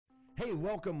Hey,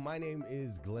 welcome. My name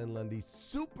is Glenn Lundy.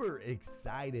 Super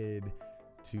excited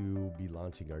to be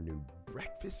launching our new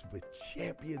Breakfast with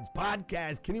Champions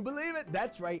podcast. Can you believe it?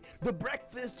 That's right. The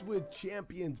Breakfast with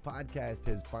Champions podcast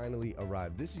has finally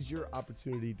arrived. This is your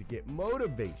opportunity to get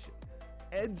motivation,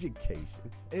 education,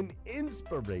 and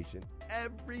inspiration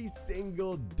every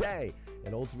single day.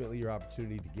 And ultimately, your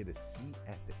opportunity to get a seat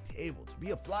at the table, to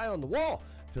be a fly on the wall,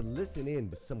 to listen in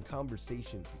to some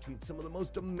conversations between some of the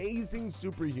most amazing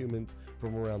superhumans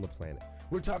from around the planet.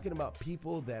 We're talking about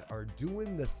people that are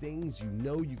doing the things you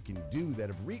know you can do, that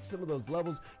have reached some of those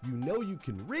levels you know you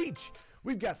can reach.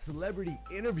 We've got celebrity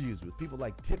interviews with people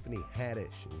like Tiffany Haddish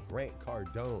and Grant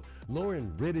Cardone,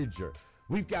 Lauren Rittiger.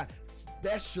 We've got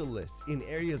specialists in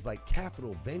areas like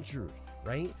capital ventures,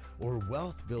 right? Or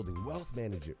wealth building, wealth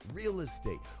management, real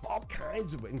estate, all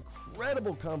kinds of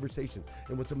incredible conversations.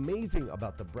 And what's amazing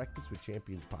about the Breakfast with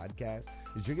Champions podcast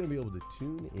is you're going to be able to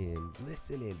tune in,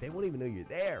 listen in. They won't even know you're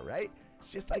there, right? It's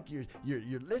just like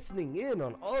you're listening in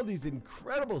on all these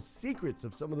incredible secrets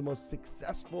of some of the most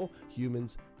successful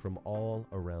humans from all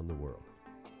around the world.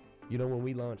 You know, when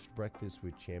we launched Breakfast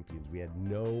with Champions, we had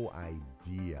no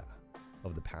idea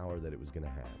of the power that it was going to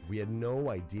have. We had no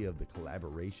idea of the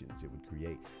collaborations it would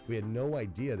create. We had no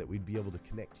idea that we'd be able to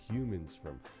connect humans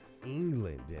from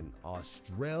England and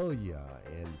Australia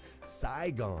and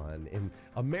Saigon and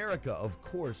America, of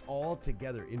course, all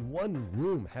together in one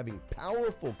room, having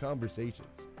powerful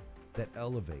conversations that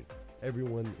elevate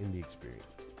everyone in the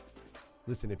experience.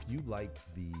 Listen, if you like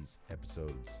these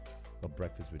episodes of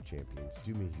Breakfast with Champions,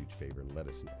 do me a huge favor and let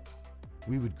us know.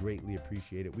 We would greatly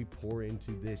appreciate it. We pour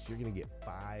into this. You're going to get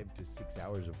 5 to 6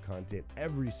 hours of content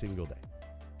every single day,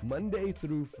 Monday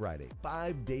through Friday,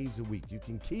 5 days a week. You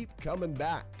can keep coming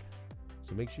back.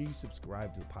 So make sure you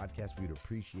subscribe to the podcast. We'd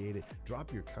appreciate it.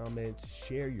 Drop your comments,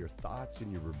 share your thoughts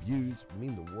and your reviews. It would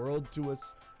mean the world to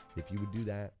us if you would do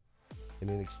that. And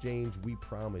in exchange, we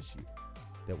promise you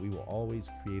that we will always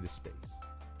create a space,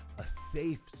 a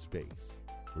safe space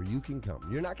where you can come.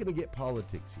 You're not going to get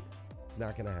politics here. It's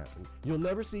not going to happen. You'll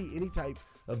never see any type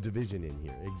of division in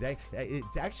here.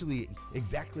 It's actually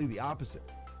exactly the opposite.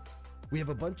 We have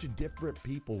a bunch of different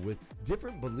people with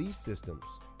different belief systems,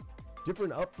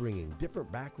 different upbringing, different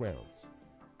backgrounds.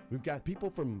 We've got people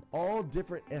from all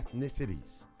different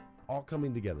ethnicities all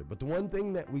coming together. But the one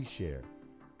thing that we share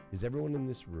is everyone in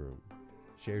this room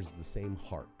shares the same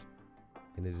heart.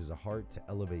 And it is a heart to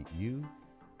elevate you,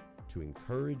 to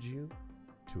encourage you,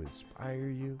 to inspire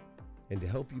you, and to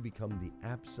help you become the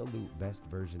absolute best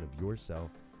version of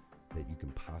yourself that you can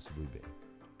possibly be.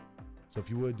 So if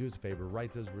you would, do us a favor,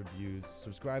 write those reviews,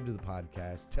 subscribe to the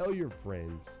podcast, tell your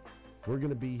friends. We're going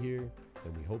to be here,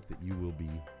 and we hope that you will be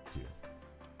too.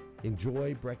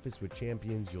 Enjoy Breakfast with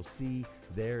Champions. You'll see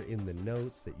there in the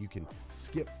notes that you can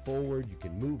skip forward, you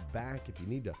can move back. If you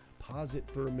need to pause it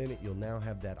for a minute, you'll now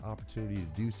have that opportunity to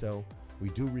do so. We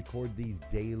do record these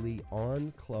daily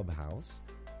on Clubhouse.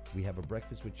 We have a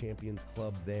Breakfast with Champions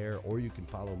club there, or you can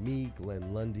follow me,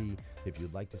 Glenn Lundy, if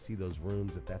you'd like to see those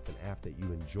rooms. If that's an app that you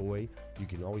enjoy, you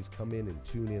can always come in and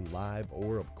tune in live,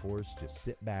 or of course, just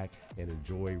sit back and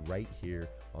enjoy right here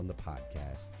on the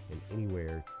podcast and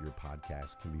anywhere your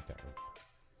podcast can be found.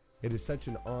 It is such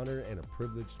an honor and a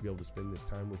privilege to be able to spend this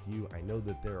time with you. I know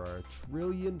that there are a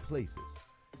trillion places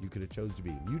you could have chose to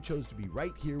be. You chose to be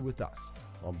right here with us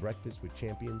on Breakfast with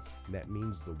Champions, and that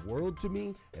means the world to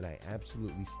me, and I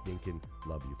absolutely stinking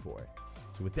love you for it.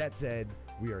 So with that said,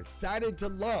 we are excited to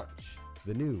launch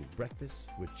the new Breakfast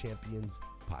with Champions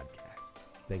podcast.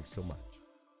 Thanks so much.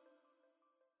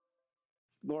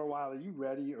 Laura Weil, are you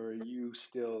ready, or are you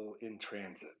still in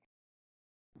transit?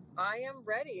 I am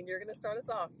ready, and you're going to start us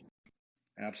off.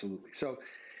 Absolutely. So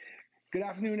good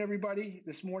afternoon, everybody.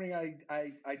 This morning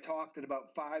I talked at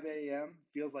about 5 a.m.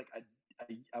 Feels like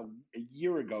a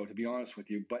year ago, to be honest with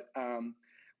you. But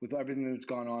with everything that's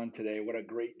gone on today, what a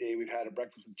great day we've had at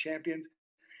Breakfast with Champions.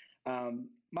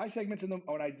 My segments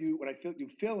when I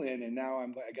fill in, and now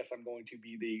I guess I'm going to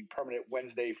be the permanent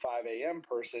Wednesday 5 a.m.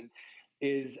 person.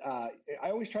 Is I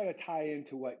always try to tie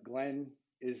into what Glenn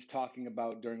is talking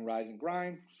about during Rise and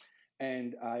Grind.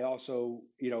 And I also,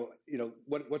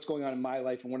 what's going on in my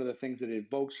life and one of the things that it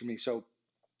evokes for me. So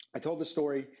I told the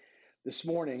story this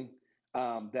morning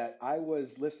that I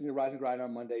was listening to Rise and Grind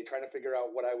on Monday, trying to figure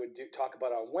out what I would talk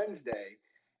about on Wednesday.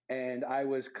 And I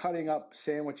was cutting up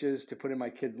sandwiches to put in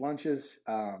my kids' lunches.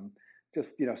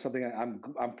 Something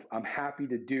I'm happy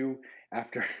to do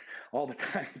after all the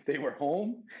time they were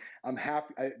home. I'm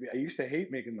happy. I used to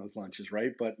hate making those lunches,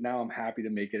 right? But now I'm happy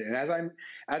to make it. And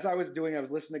as I was doing, I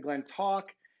was listening to Glenn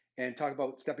talk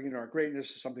about stepping into our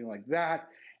greatness or something like that.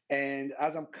 And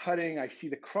as I'm cutting, I see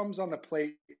the crumbs on the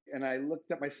plate, and I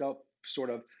looked at myself sort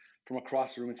of from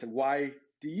across the room and said, "Why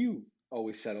do you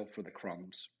always settle for the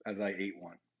crumbs?" As I ate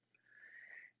one,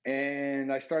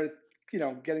 and I started,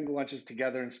 getting the lunches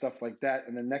together and stuff like that.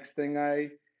 And the next thing I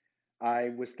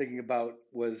was thinking about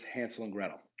was Hansel and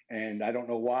Gretel, and I don't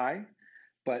know why,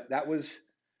 but that was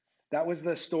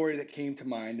the story that came to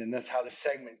mind, and that's how the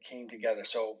segment came together.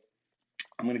 So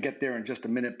I'm going to get there in just a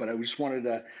minute, but I just wanted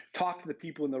to talk to the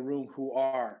people in the room who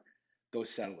are those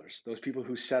settlers, those people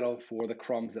who settle for the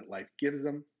crumbs that life gives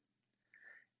them.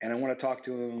 And I want to talk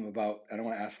to them and I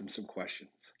want to ask them some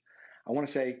questions. I want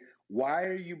to say, why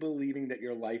are you believing that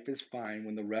your life is fine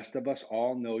when the rest of us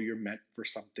all know you're meant for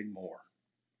something more?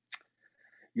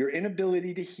 Your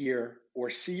inability to hear or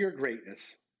see your greatness,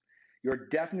 your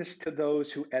deafness to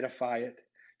those who edify it,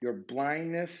 your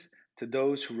blindness to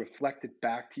those who reflect it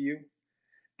back to you,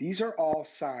 these are all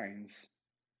signs,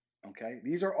 okay?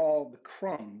 These are all the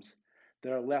crumbs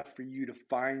that are left for you to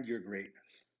find your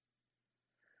greatness.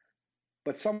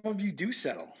 But some of you do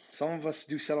settle. Some of us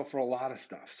do settle for a lot of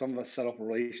stuff. Some of us settle for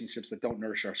relationships that don't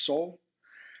nourish our soul.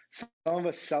 Some of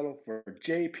us settle for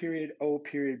J period, O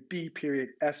period, B period,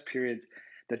 S periods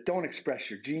that don't express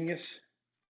your genius.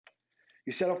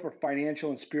 You settle for financial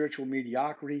and spiritual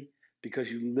mediocrity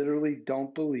because you literally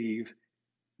don't believe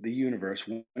the universe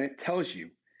when it tells you,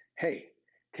 hey,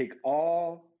 take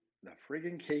all the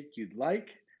friggin' cake you'd like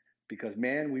because,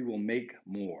 man, we will make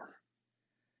more.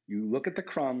 You look at the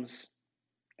crumbs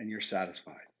and you're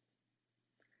satisfied.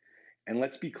 And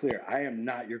let's be clear, I am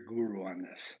not your guru on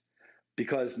this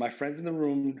because my friends in the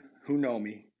room who know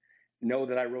me know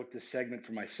that I wrote this segment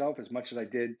for myself as much as I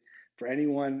did for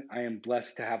anyone I am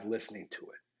blessed to have listening to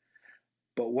it.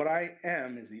 But what I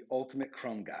am is the ultimate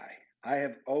crumb guy. I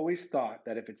have always thought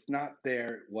that if it's not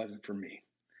there, it wasn't for me.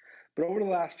 But over the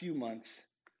last few months,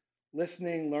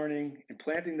 listening, learning, and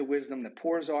planting the wisdom that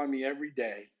pours on me every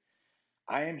day,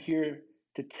 I am here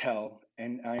to tell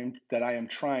that I am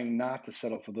trying not to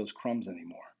settle for those crumbs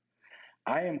anymore.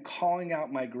 I am calling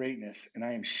out my greatness and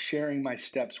I am sharing my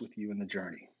steps with you in the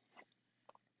journey.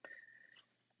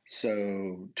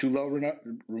 So, too low,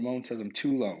 Ramon says I'm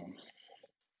too low.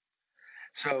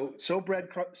 So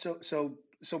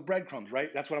breadcrumbs, right?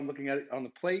 That's what I'm looking at on the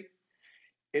plate.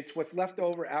 It's what's left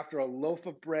over after a loaf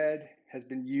of bread has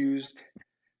been used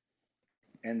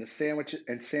and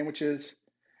sandwiches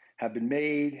have been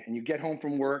made, and you get home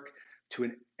from work to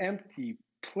an empty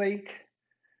plate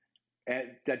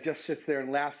that just sits there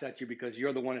and laughs at you because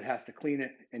you're the one that has to clean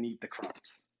it and eat the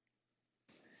crumbs.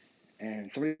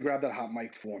 And somebody grab that hot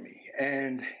mic for me.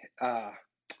 And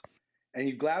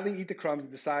you gladly eat the crumbs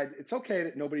and decide it's okay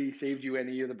that nobody saved you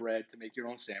any of the bread to make your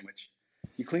own sandwich.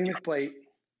 You clean the plate,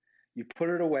 you put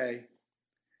it away,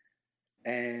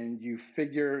 and you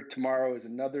figure tomorrow is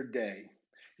another day.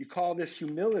 You call this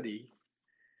humility,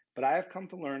 but I have come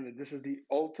to learn that this is the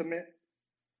ultimate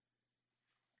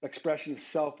expression of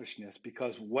selfishness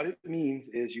because what it means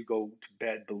is you go to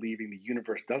bed believing the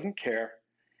universe doesn't care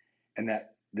and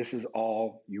that this is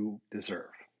all you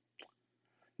deserve.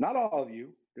 Not all of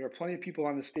you. There are plenty of people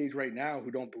on the stage right now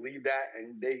who don't believe that,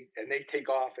 and they take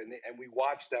off, and we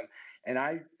watch them, and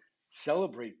I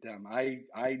celebrate them. I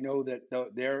know that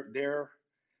they're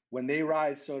when they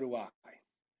rise, so do I.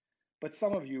 But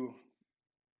some of you,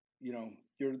 you're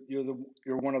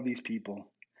one of these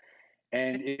people,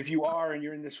 and if you are, and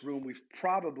you're in this room, we've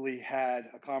probably had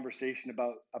a conversation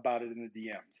about it in the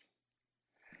DMs.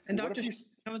 And Dr. You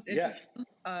know what's interesting?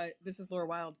 Yes. This is Laura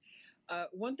Wild.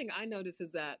 One thing I notice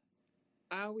is that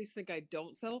I always think I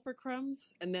don't settle for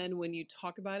crumbs. And then when you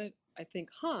talk about it, I think,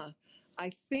 I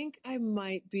think I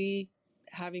might be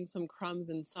having some crumbs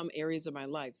in some areas of my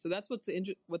life. So that's what the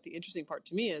interesting part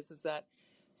to me is that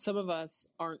some of us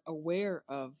aren't aware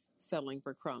of settling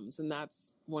for crumbs. And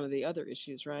that's one of the other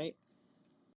issues, right?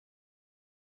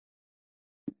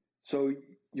 So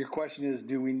your question is,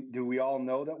 do we all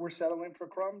know that we're settling for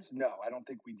crumbs? No, I don't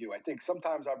think we do. I think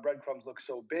sometimes our breadcrumbs look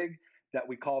so big that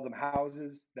we call them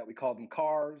houses, that we call them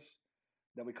cars,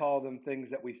 that we call them things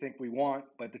that we think we want,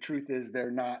 but the truth is they're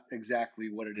not exactly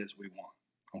what it is we want.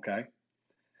 Okay.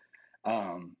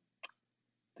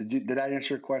 Did I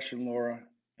answer your question, Laura?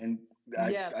 And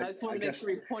yes, I just want to make sure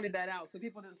we pointed that out so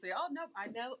people didn't say, "Oh no,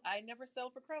 I never sell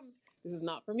for crumbs. This is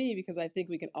not for me," because I think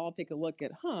we can all take a look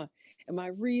at, am I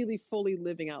really fully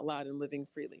living out loud and living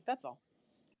freely? That's all.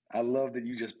 I love that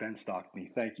you just Ben stocked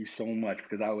me. Thank you so much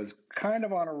because I was kind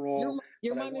of on a roll.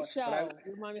 You're my Michelle.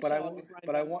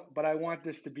 But I want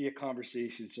this to be a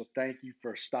conversation. So thank you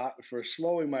for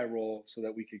slowing my roll so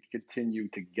that we could continue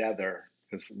together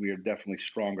because we are definitely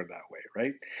stronger that way,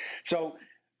 right? So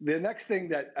the next thing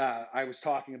that I was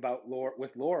talking about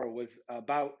with Laura was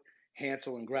about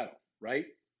Hansel and Gretel, right?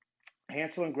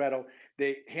 Hansel and Gretel.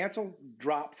 Hansel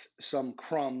drops some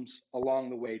crumbs along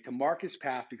the way to mark his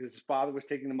path because his father was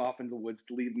taking them off into the woods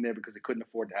to leave them there because they couldn't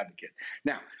afford to have the kid.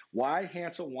 Now, why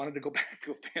Hansel wanted to go back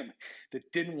to a family that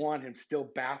didn't want him still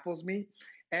baffles me.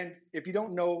 And if you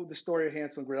don't know the story of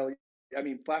Hansel and Gretel, I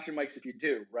mean, flash your mics if you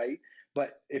do, right?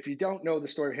 But if you don't know the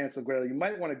story of Hansel and Gretel, you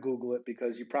might want to Google it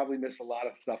because you probably miss a lot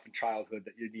of stuff in childhood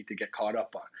that you need to get caught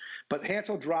up on. But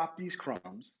Hansel dropped these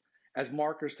crumbs as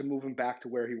markers to move him back to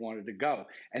where he wanted to go.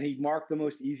 And he marked the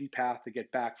most easy path to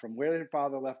get back from where their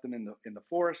father left him in the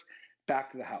forest back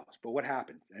to the house. But what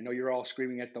happened? I know you're all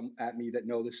screaming at me that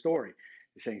know the story.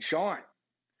 You're saying, Sean,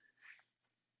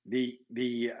 the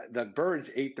birds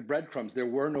ate the breadcrumbs. There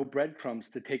were no breadcrumbs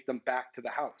to take them back to the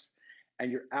house. And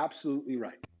you're absolutely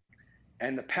right.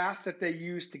 And the path that they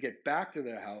used to get back to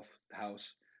their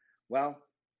house, well,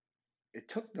 it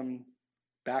took them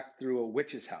back through a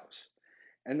witch's house.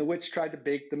 And the witch tried to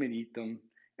bake them and eat them.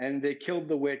 And they killed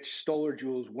the witch, stole her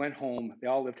jewels, went home. They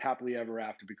all lived happily ever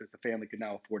after because the family could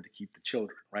now afford to keep the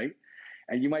children, right?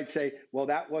 And you might say, well,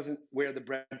 that wasn't where the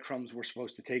breadcrumbs were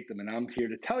supposed to take them. And I'm here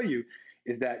to tell you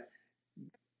is that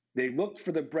they looked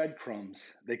for the breadcrumbs.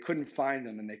 They couldn't find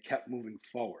them, and they kept moving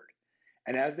forward.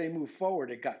 And as they moved forward,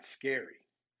 it got scary.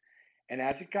 And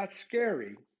as it got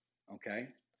scary, okay,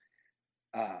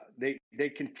 they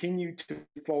continued to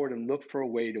move forward and look for a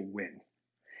way to win.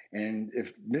 And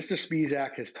if Mr.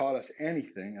 Spisak has taught us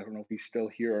anything, I don't know if he's still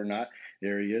here or not.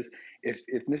 There he is.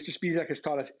 If Mr. Spisak has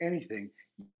taught us anything,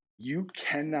 you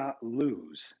cannot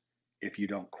lose if you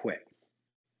don't quit.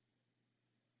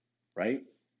 Right?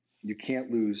 You can't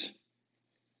lose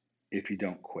if you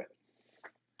don't quit.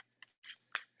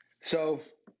 So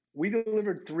we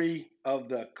delivered 3 of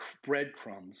the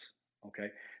breadcrumbs, okay,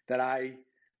 that I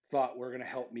thought were going to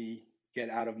help me get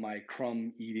out of my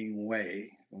crumb eating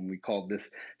way. And we called this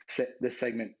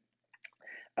segment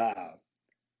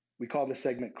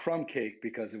crumb cake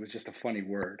because it was just a funny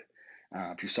word.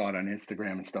 If you saw it on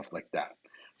Instagram and stuff like that.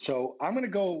 So I'm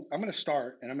going to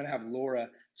start, and I'm going to have Laura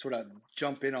sort of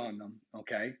jump in on them,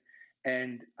 okay?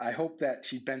 And I hope that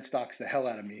she Ben Stocks the hell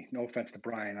out of me. No offense to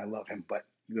Brian, I love him, but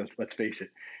let's face it,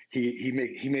 he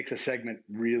makes a segment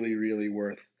really, really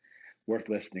worth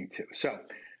listening to. So,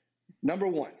 number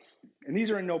 1, and these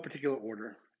are in no particular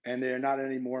order, and they're not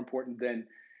any more important than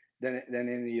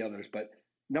any others. But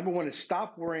number 1 is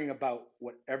stop worrying about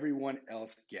what everyone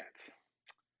else gets.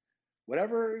 What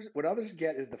others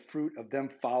get is the fruit of them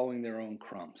following their own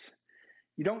crumbs.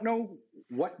 You don't know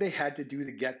what they had to do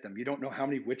to get them. You don't know how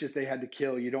many witches they had to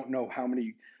kill. You don't know how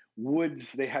many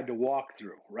woods they had to walk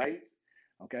through, right?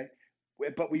 Okay.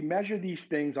 But we measure these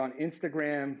things on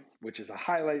Instagram, which is a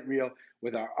highlight reel,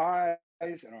 with our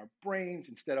eyes and our brains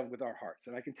instead of with our hearts.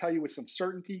 And I can tell you with some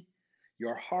certainty,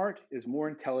 your heart is more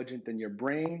intelligent than your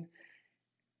brain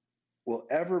will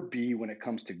ever be when it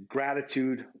comes to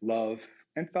gratitude, love,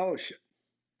 and fellowship.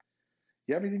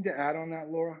 You have anything to add on that,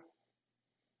 Laura?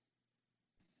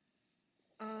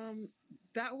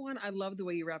 That one, I love the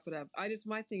way you wrap it up.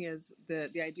 My thing is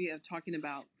the idea of talking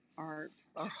about our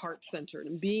heart-centered,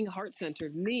 and being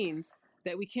heart-centered means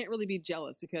that we can't really be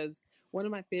jealous, because one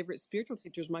of my favorite spiritual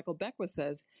teachers, Michael Beckwith,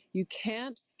 says you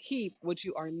can't keep what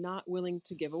you are not willing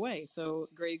to give away. So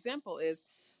a great example is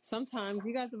sometimes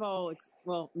you guys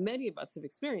have many of us have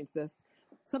experienced this.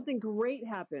 Something great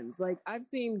happens. Like I've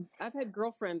had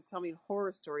girlfriends tell me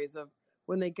horror stories of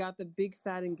when they got the big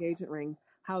fat engagement ring,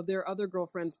 how their other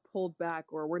girlfriends pulled back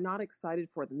or were not excited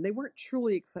for them. They weren't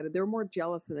truly excited. They were more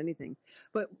jealous than anything.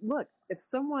 But look, if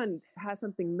someone has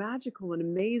something magical and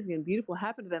amazing and beautiful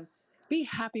happen to them, be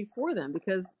happy for them,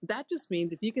 because that just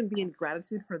means if you can be in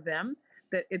gratitude for them,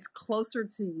 that it's closer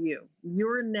to you.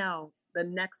 You're now the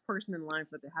next person in line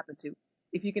for that to happen to,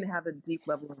 if you can have a deep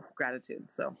level of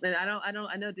gratitude. So, and I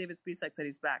know David Spisak said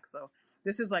he's back. So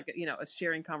this is like, a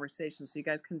sharing conversation. So you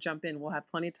guys can jump in. We'll have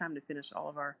plenty of time to finish all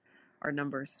of our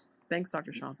numbers. Thanks,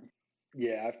 Dr. Sean.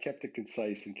 Yeah, I've kept it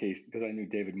concise in case, because I knew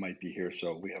David might be here,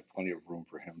 so we have plenty of room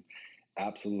for him.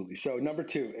 Absolutely. So number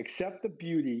 2, accept the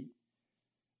beauty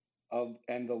of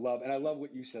and the love. And I love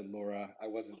what you said, Laura. I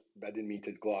didn't mean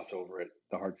to gloss over it,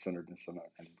 the heart-centeredness and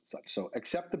such. So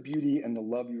accept the beauty and the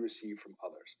love you receive from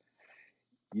others.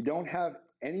 You don't have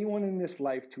anyone in this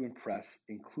life to impress,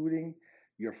 including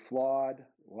your flawed,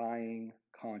 lying,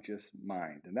 conscious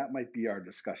mind. And that might be our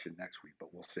discussion next week,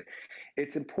 but we'll see.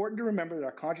 It's important to remember that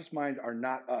our conscious minds are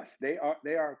not us. They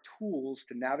are tools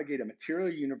to navigate a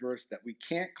material universe that we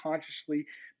can't consciously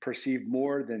perceive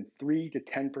more than 3 to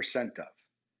 10% of.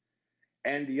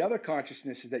 And the other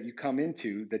consciousnesses that you come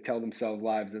into that tell themselves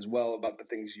lies as well about the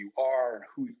things you are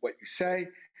and what you say,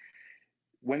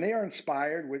 when they are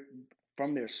inspired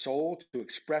from their soul to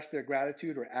express their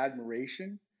gratitude or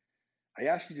admiration, I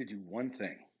ask you to do one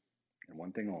thing and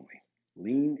one thing only: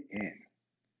 lean in.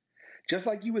 Just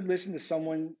like you would listen to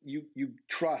someone you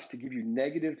trust to give you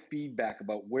negative feedback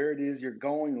about where it is you're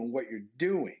going and what you're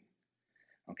doing,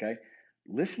 okay?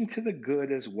 Listen to the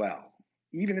good as well,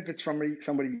 even if it's from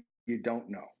somebody you don't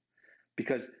know,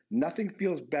 because nothing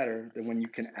feels better than when you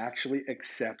can actually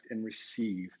accept and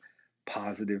receive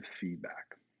positive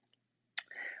feedback.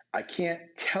 I can't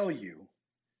tell you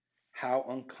how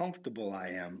uncomfortable I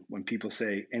am when people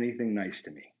say anything nice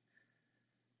to me,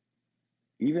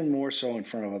 even more so in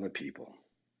front of other people.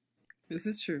 This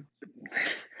is true.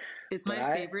 It's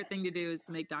my favorite thing to do is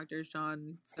to make Dr.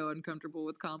 Sean so uncomfortable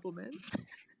with compliments.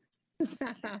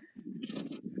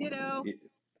 You know,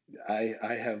 I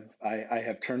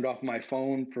have turned off my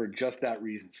phone for just that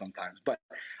reason sometimes. But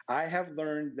I have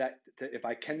learned that if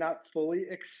I cannot fully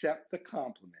accept the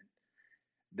compliment,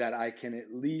 that I can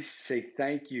at least say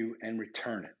thank you and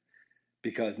return it,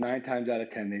 because 9 times out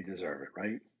of 10 they deserve it,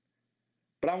 right?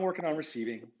 But I'm working on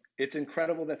receiving. It's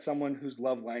incredible that someone whose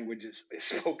love language is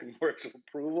spoken words of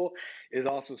approval is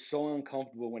also so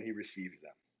uncomfortable when he receives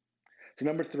them. So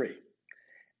number 3,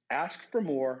 ask for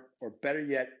more, or better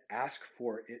yet, ask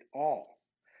for it all.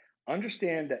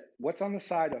 Understand that what's on the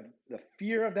side of the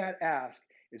fear of that ask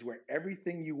is where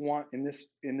everything you want in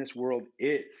this world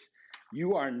is.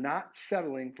 You are not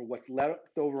settling for what's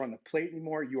left over on the plate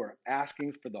anymore. You are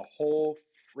asking for the whole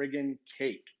friggin'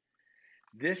 cake.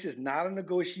 This is not a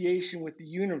negotiation with the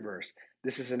universe.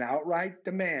 This is an outright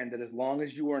demand that as long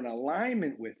as you are in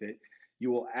alignment with it,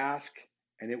 you will ask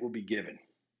and it will be given.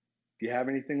 Do you have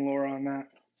anything, Laura, on that?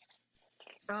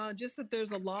 Just that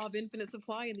there's a law of infinite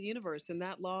supply in the universe, and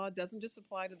that law doesn't just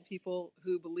apply to the people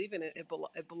who believe in it.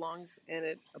 It belongs and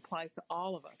it applies to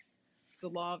all of us. It's the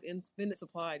law of infinite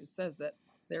supply. It just says that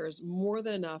there is more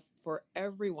than enough for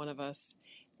every one of us,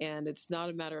 and it's not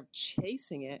a matter of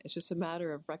chasing it. It's just a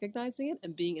matter of recognizing it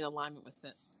and being in alignment with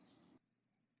it.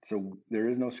 So there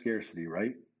is no scarcity,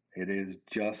 right? It is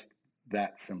just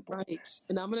that simple. Right.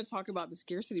 And I'm going to talk about the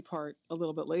scarcity part a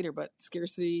little bit later, but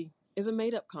scarcity is a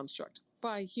made-up construct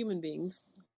by human beings,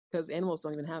 because animals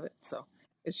don't even have it. So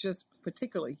it's just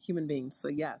particularly human beings. So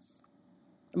yes.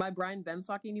 Am I Brian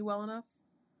Bensocking you well enough?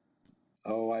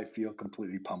 Oh, I feel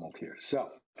completely pummeled here. So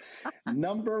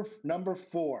number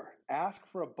 4, ask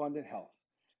for abundant health.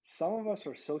 Some of us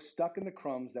are so stuck in the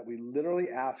crumbs that we literally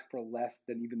ask for less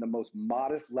than even the most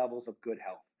modest levels of good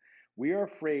health. We are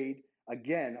afraid,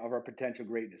 again, of our potential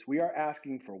greatness. We are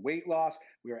asking for weight loss.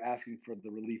 We are asking for the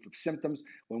relief of symptoms,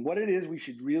 when what it is we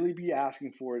should really be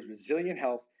asking for is resilient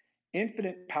health,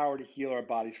 infinite power to heal our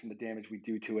bodies from the damage we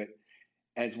do to it,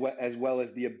 as well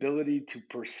as the ability to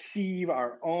perceive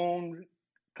our own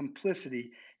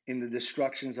complicity in the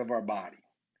destructions of our body.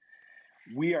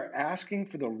 We are asking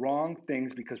for the wrong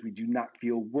things because we do not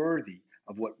feel worthy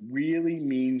of what really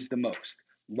means the most: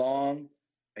 a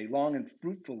long and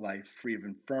fruitful life free of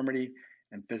infirmity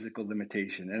and physical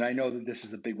limitation. And I know that this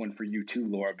is a big one for you too,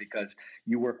 Laura, because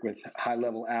you work with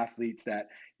high-level athletes that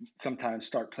sometimes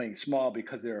start playing small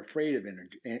because they're afraid of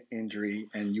injury,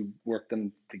 and you work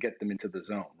them to get them into the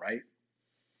zone, right?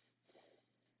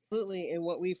 Absolutely. And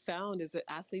what we've found is that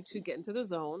athletes who get into the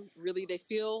zone, really, they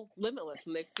feel limitless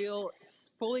and they feel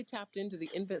fully tapped into the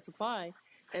infinite supply.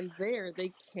 And there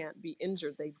they can't be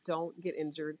injured. They don't get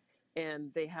injured.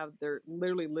 And they have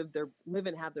literally live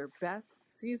and have their best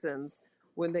seasons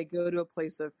when they go to a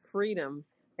place of freedom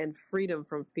and freedom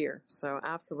from fear. So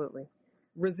absolutely.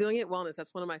 Resilient wellness.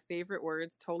 That's one of my favorite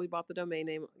words. Totally bought the domain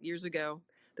name years ago.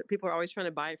 That people are always trying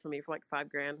to buy it from me for like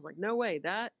 $5,000. I'm like, no way.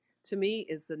 That to me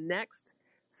is the next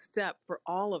step for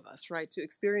all of us, right? To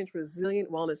experience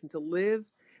resilient wellness and to live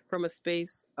from a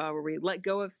space where we let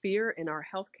go of fear in our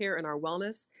healthcare and our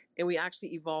wellness, and we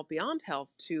actually evolve beyond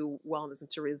health to wellness and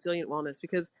to resilient wellness.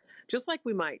 Because just like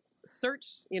we might search,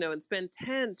 and spend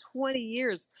 10, 20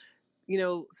 years,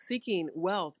 seeking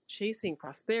wealth, chasing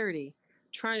prosperity,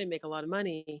 trying to make a lot of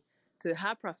money to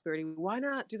have prosperity, why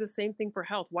not do the same thing for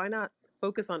health? Why not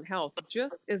focus on health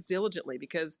just as diligently?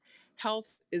 Because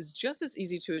health is just as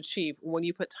easy to achieve when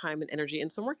you put time and energy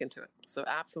and some work into it. So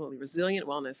absolutely, resilient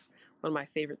wellness, one of my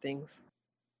favorite things.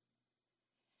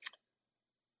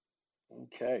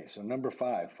 Okay, so number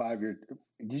 5, 5-year.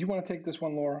 Did you want to take this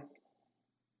one, Laura?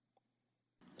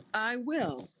 I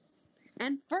will.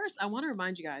 And first, I want to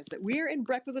remind you guys that we're in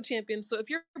Breakfast with Champions. So if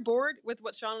you're bored with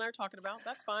what Sean and I are talking about,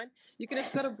 that's fine. You can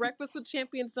just go to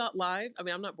breakfastwithchampions.live. I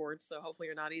mean, I'm not bored, so hopefully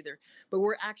you're not either. But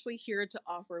we're actually here to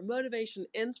offer motivation,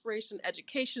 inspiration,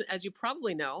 education, as you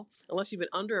probably know, unless you've been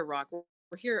under a rock. We're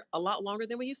here a lot longer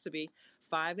than we used to be.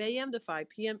 5 a.m. to 5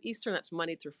 p.m. Eastern. That's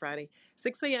Monday through Friday.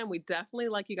 6 a.m. We definitely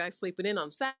like you guys sleeping in on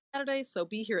Saturday, so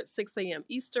be here at 6 a.m.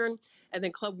 Eastern. And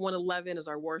then Club 111 is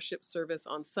our worship service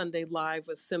on Sunday live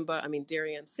with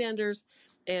Darian Sanders.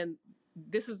 And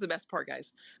this is the best part,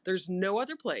 guys. There's no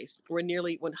other place where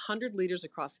nearly 100 leaders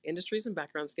across industries and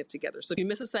backgrounds get together. So if you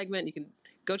miss a segment, you can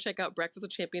go check out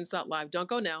breakfastwithchampions.live. Don't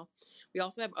go now. We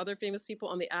also have other famous people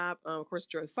on the app. Of course,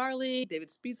 Joy Farley, David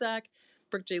Spizak,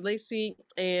 Brooke J. Lacey,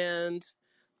 and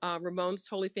Ramon's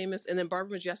Totally Famous. And then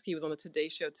Barbara Majeski was on the Today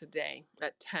Show today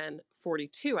at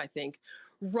 10:42, I think,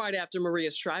 right after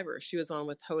Maria Shriver. She was on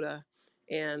with Hoda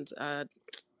and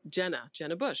Jenna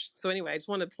Bush. So anyway, I just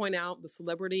want to point out the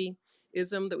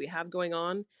celebrityism that we have going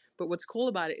on. But what's cool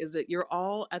about it is that you're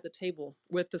all at the table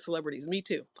with the celebrities. Me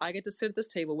too. I get to sit at this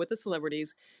table with the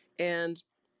celebrities, and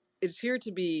we are here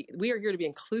to be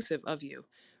inclusive of you,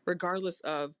 regardless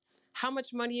of how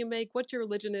much money you make, what your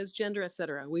religion is, gender,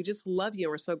 etc. We just love you, and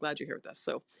we're so glad you're here with us.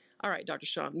 So, all right, Dr.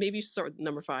 Sean, maybe you should start with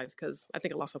number 5, because I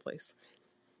think I lost my place.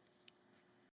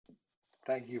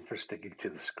 Thank you for sticking to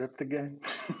the script again.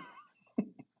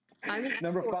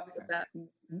 Number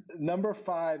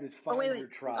 5 is find your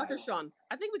tribe. Dr. Sean,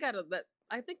 I think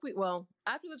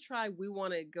after the tribe, we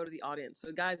want to go to the audience.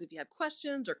 So guys, if you have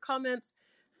questions or comments,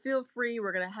 feel free.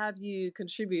 We're going to have you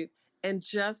contribute in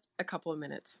just a couple of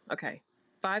minutes. Okay.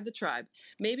 5 the tribe.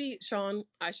 Maybe, Sean,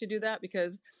 I should do that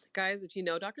because, guys, if you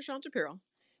know Dr. Sean Shapiro,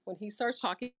 when he starts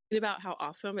talking about how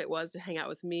awesome it was to hang out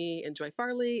with me and Joy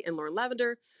Farley and Lauren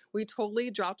Lavender, we totally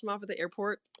dropped him off at the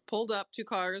airport, pulled up 2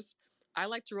 cars. I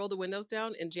like to roll the windows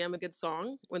down and jam a good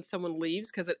song when someone leaves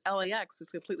because at LAX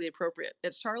it's completely appropriate.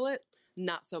 At Charlotte,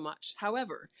 not so much.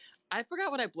 However, I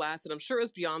forgot what I blasted. I'm sure it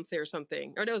was Beyonce or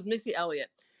something. Or no, it was Missy Elliott.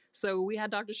 So we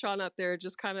had Dr. Sean out there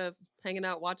just kind of hanging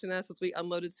out, watching us as we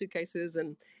unloaded suitcases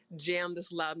and jammed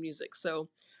this loud music. So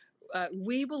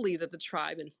we believe that the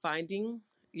tribe and finding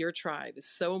your tribe is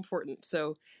so important.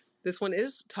 So this one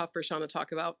is tough for Sean to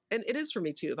talk about. And it is for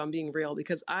me too, if I'm being real,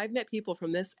 because I've met people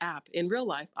from this app in real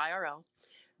life, IRL,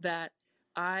 that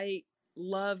I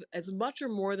love as much or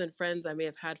more than friends I may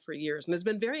have had for years. And it's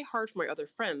been very hard for my other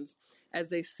friends as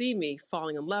they see me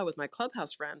falling in love with my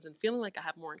Clubhouse friends and feeling like I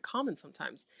have more in common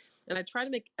sometimes. And I try to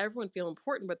make everyone feel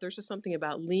important, but there's just something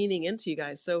about leaning into you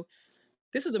guys. So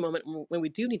this is a moment when we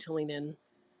do need to lean in.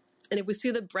 And if we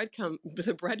see the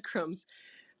breadcrumbs,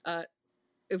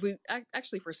 if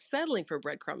we're settling for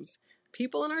breadcrumbs,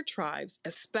 people in our tribes,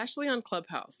 especially on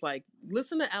Clubhouse, like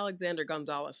listen to Alexander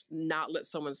Gonzalez, not let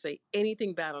someone say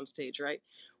anything bad on stage, right?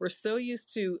 We're so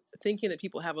used to thinking that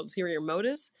people have ulterior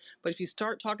motives, but if you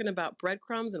start talking about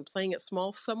breadcrumbs and playing it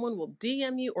small, someone will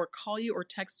DM you or call you or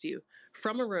text you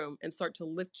from a room and start to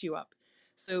lift you up.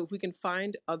 So if we can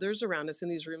find others around us in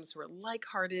these rooms who are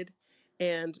like-hearted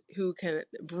and who can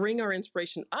bring our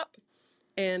inspiration up.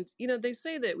 And, they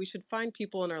say that we should find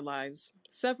people in our lives,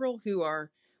 several who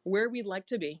are where we'd like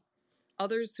to be,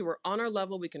 others who are on our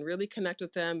level, we can really connect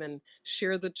with them and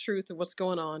share the truth of what's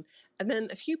going on, and then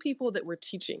a few people that we're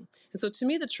teaching. And so to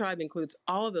me, the tribe includes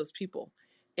all of those people.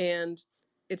 And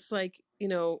it's like,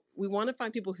 we want to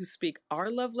find people who speak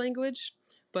our love language,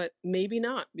 but maybe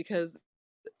not, because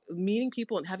meeting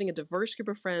people and having a diverse group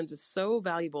of friends is so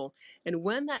valuable. And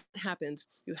when that happens,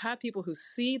 you have people who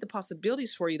see the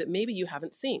possibilities for you that maybe you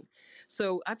haven't seen.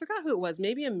 So I forgot who it was,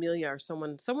 maybe Amelia or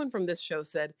someone from this show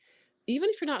said, even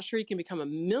if you're not sure you can become a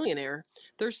millionaire,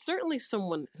 there's certainly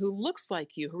someone who looks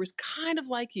like you, who is kind of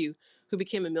like you, who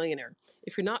became a millionaire.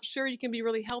 If you're not sure you can be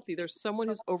really healthy, there's someone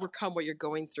who's overcome what you're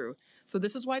going through. So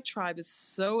this is why tribe is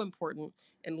so important,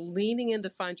 and leaning in to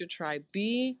find your tribe.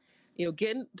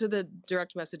 Get into the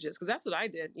direct messages, because that's what I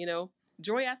did.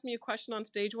 Joy asked me a question on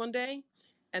stage one day,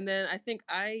 and then I think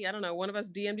I don't know, one of us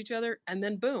DM'd each other, and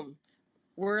then boom,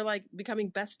 we're like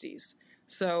becoming besties.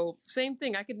 So same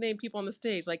thing, I could name people on the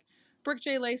stage, like Brooke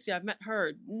J. Lacey, I've met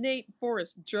her. Nate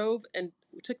Forrest drove and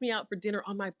took me out for dinner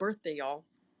on my birthday, y'all.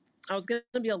 I was going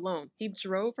to be alone. He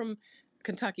drove from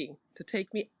Kentucky to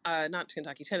take me,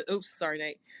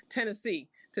 Tennessee,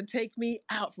 to take me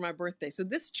out for my birthday. So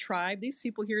this tribe, these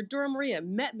people here, Dora Maria,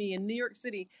 met me in New York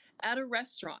City at a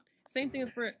restaurant. Same thing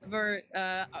for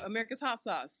America's Hot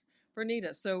Sauce.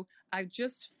 Bernita. So I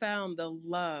just found the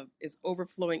love is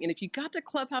overflowing. And if you got to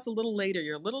Clubhouse a little later,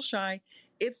 you're a little shy,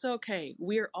 it's okay.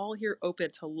 We are all here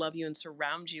open to love you and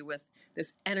surround you with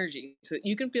this energy so that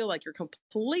you can feel like you're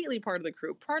completely part of the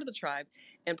crew, part of the tribe,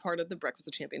 and part of the Breakfast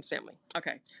of Champions family.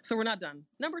 Okay, so we're not done.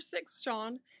 Number 6,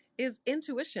 Sean, is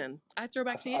intuition. I throw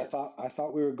back to you. I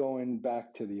thought we were going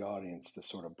back to the audience to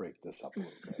sort of break this up a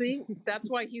little bit. See, that's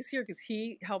why he's here, because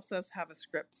he helps us have a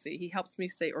script. See, he helps me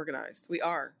stay organized. We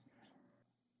are.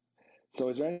 So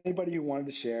is there anybody who wanted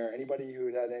to share, anybody who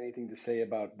had anything to say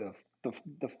about the 4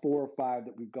 or 5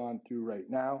 that we've gone through right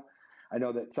now? I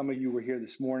know that some of you were here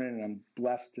this morning, and I'm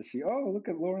blessed to see, oh, look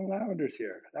at Lauren Lavender's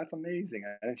here. That's amazing.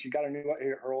 And she got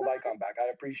her old icon back. I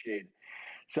appreciate it.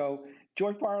 So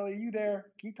Joy Farley, are you there?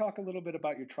 Can you talk a little bit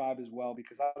about your tribe as well?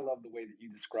 Because I love the way that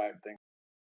you describe things.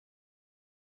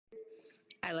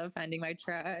 I love finding my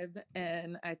tribe,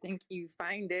 and I think you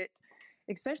find it,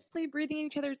 especially breathing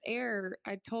each other's air.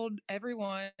 I told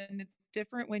everyone it's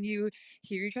different when you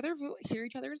hear each other's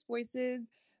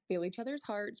voices, feel each other's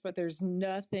hearts, but there's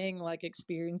nothing like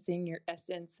experiencing your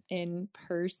essence in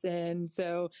person.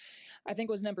 So I think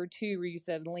it was number 2 where you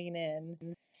said lean in.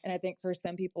 And I think for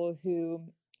some people who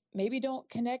maybe don't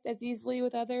connect as easily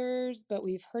with others, but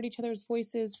we've heard each other's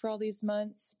voices for all these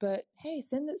months, but hey,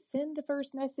 send the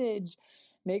first message,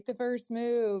 make the first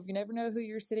move. You never know who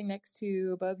you're sitting next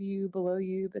to, above you, below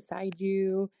you, beside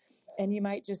you. And you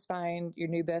might just find your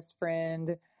new best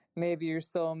friend, maybe your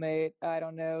soulmate. I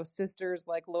don't know, sisters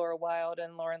like Laura Wild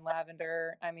and Lauren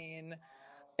Lavender. I mean,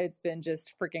 it's been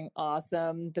just freaking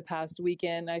awesome. The past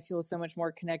weekend, I feel so much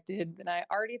more connected than I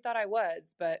already thought I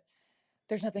was, but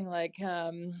there's nothing like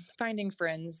finding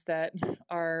friends that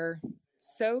are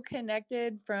so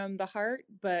connected from the heart,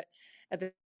 but at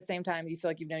the same time, you feel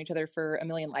like you've known each other for a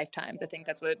million lifetimes. I think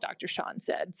that's what Dr. Sean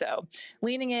said. So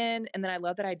leaning in, and then I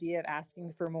love that idea of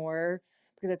asking for more,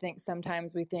 because I think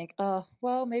sometimes we think, oh,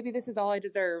 well, maybe this is all I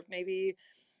deserve. Maybe,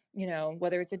 you know,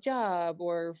 whether it's a job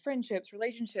or friendships,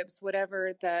 relationships,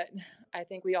 whatever, that I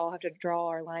think we all have to draw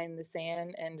our line in the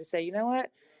sand and to say, you know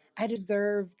what? I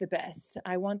deserve the best.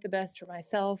 I want the best for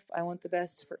myself. I want the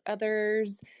best for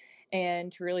others.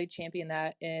 And to really champion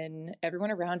that in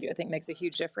everyone around you, I think makes a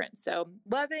huge difference. So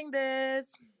loving this.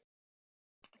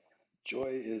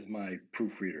 Joy is my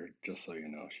proofreader, just so you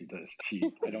know. She does.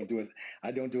 I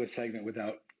don't do a segment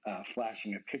without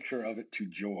flashing a picture of it to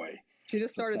Joy. She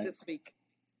just started this week.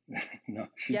 No,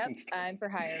 she didn't start. I'm for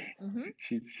hire. Mm-hmm.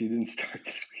 She didn't start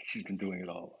this week. She's been doing it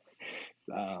all.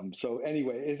 So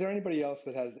anyway, is there anybody else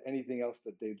that has anything else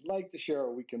that they'd like to share,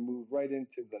 or we can move right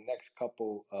into the next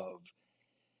couple of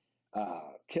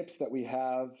tips that we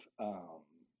have?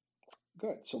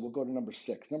 Good. So we'll go to number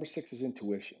 6. Number 6 is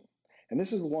intuition. And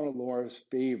this is one of Laura's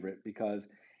favorite, because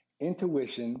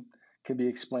intuition can be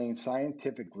explained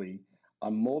scientifically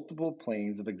on multiple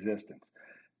planes of existence.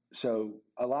 So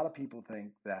a lot of people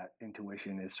think that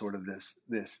intuition is sort of this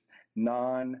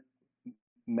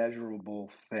non-measurable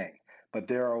thing, but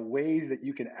there are ways that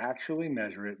you can actually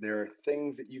measure it. There are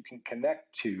things that you can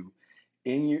connect to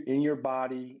in your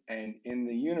body and in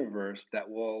the universe that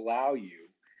will allow you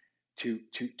to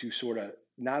sort of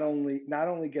not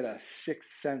only get a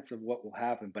sixth sense of what will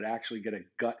happen, but actually get a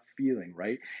gut feeling,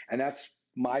 right? And that's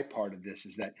my part of this,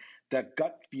 is that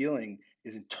gut feeling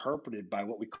is interpreted by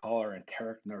what we call our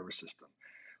enteric nervous system.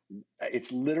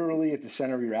 It's literally at the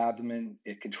center of your abdomen.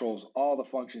 It controls all the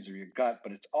functions of your gut,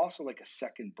 but it's also like a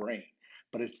second brain.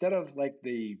 But instead of like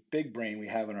the big brain we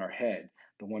have in our head,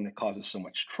 the one that causes so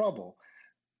much trouble,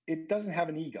 it doesn't have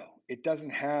an ego. It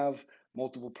doesn't have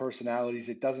multiple personalities.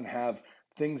 It doesn't have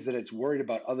things that it's worried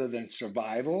about other than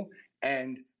survival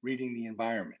and reading the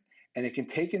environment. And it can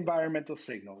take environmental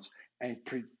signals and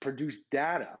produce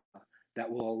data that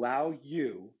will allow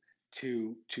you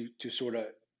to sort of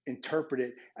interpret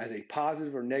it as a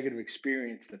positive or negative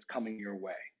experience that's coming your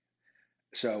way.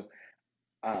 So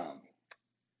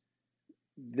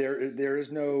there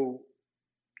is no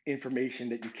information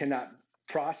that you cannot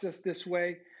process this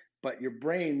way, but your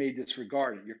brain may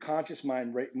disregard it. Your conscious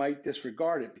mind might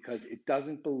disregard it because it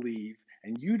doesn't believe,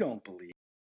 and you don't believe,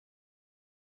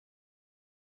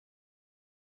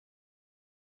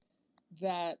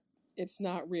 that it's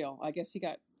not real. I guess he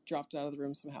got dropped out of the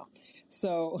room somehow.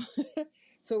 So,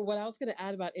 so what I was going to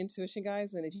add about intuition,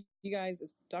 guys, and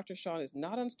if Dr. Sean is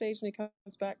not on stage when he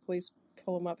comes back, please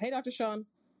pull him up. Hey, Dr. Sean.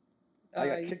 I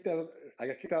got kicked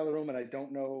out of the room, and I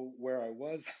don't know where I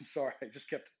was. I'm sorry. I just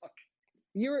kept talking.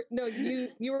 You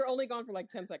were only gone for like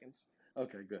 10 seconds.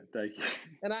 Okay, good. Thank you.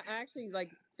 And I actually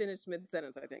finished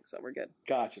mid-sentence, I think, so we're good.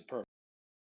 Gotcha. Perfect.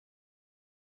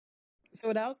 So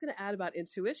what I was going to add about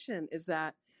intuition is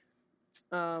that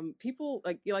people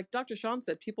like Dr. Sean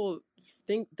said, people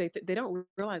think they don't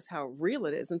realize how real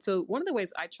it is. And so one of the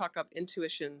ways I chalk up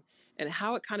intuition and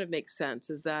how it kind of makes sense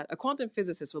is that a quantum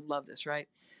physicist would love this, right?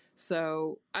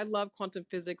 So I love quantum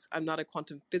physics. I'm not a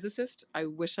quantum physicist. I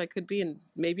wish I could be, and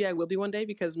maybe I will be one day,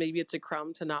 because maybe it's a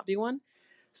crumb to not be one.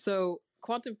 So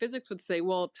quantum physics would say,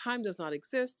 well, time does not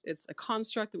exist. It's a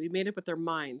construct that we made up with our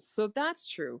minds. So if that's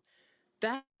true,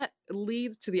 that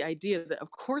leads to the idea that,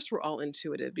 of course, we're all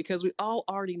intuitive, because we all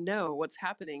already know what's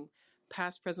happening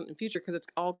past, present, and future, because it's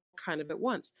all kind of at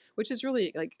once, which is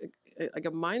really like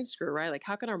a mind screw, right? Like,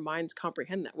 how can our minds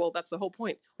comprehend that? Well, that's the whole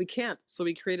point. We can't. So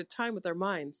we create a time with our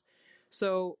minds.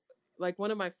 So like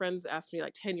one of my friends asked me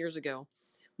like 10 years ago,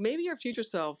 maybe your future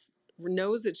self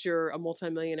knows that you're a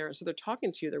multimillionaire. So they're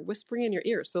talking to you, they're whispering in your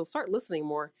ear. So start listening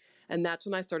more. And that's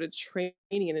when I started training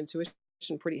in intuition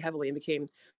pretty heavily and became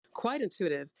quite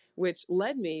intuitive, which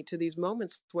led me to these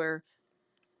moments where,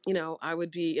 you know, I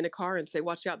would be in a car and say,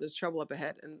 watch out, there's trouble up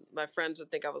ahead. And my friends would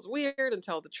think I was weird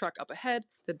until the truck up ahead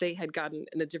that they had gotten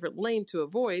in a different lane to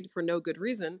avoid for no good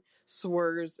reason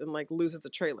swerves and like loses a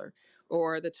trailer.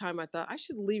 Or the time I thought I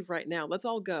should leave right now. Let's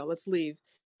all go. Let's leave.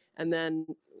 And then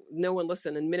no one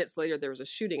listened. And minutes later, there was a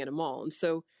shooting at a mall. And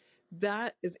so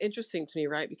that is interesting to me,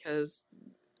 right? Because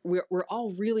we're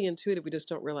all really intuitive. We just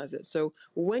don't realize it. So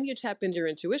when you tap into your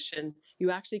intuition,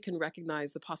 you actually can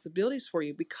recognize the possibilities for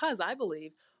you, because I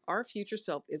believe our future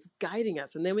self is guiding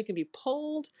us. And then we can be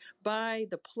pulled by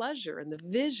the pleasure and the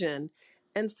vision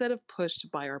instead of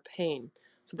pushed by our pain.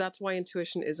 So that's why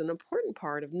intuition is an important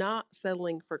part of not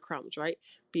settling for crumbs, right?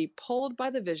 Be pulled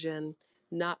by the vision,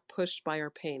 not pushed by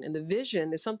our pain. And the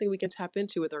vision is something we can tap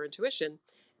into with our intuition,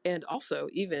 and also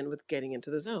even with getting into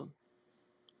the zone.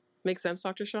 Make sense,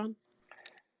 Dr. Sean?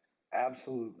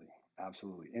 Absolutely.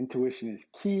 Absolutely. Intuition is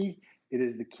key. It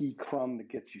is the key crumb that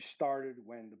gets you started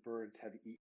when the birds have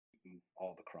eaten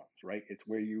all the crumbs, right? It's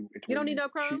where you don't need no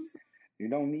crumbs. You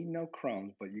don't need no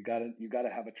crumbs, but you gotta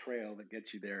have a trail that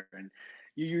gets you there, and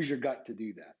you use your gut to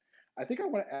do that. I think I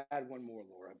want to add one more,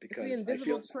 Laura, because it's the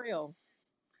invisible trail.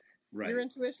 Right. Your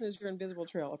intuition is your invisible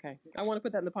trail. Okay. I want to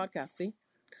put that in the podcast. See?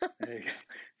 There you go.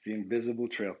 The invisible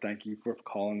trail. Thank you for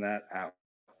calling that out.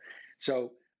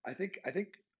 So I think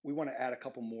we want to add a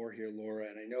couple more here, Laura.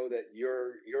 And I know that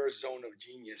your zone of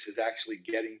genius is actually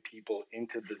getting people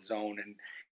into the zone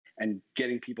and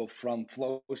getting people from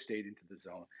flow state into the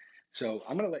zone. So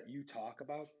I'm going to let you talk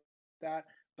about that.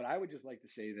 But I would just like to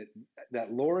say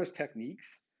that Laura's techniques,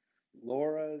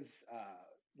 Laura's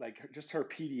just her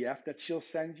PDF that she'll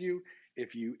send you,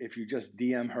 if you just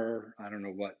DM her, I don't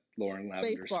know what Lauren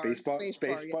Lavender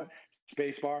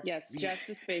spacebar. Yes, just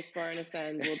a spacebar and a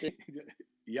send will do.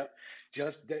 Yep,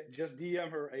 just DM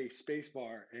her a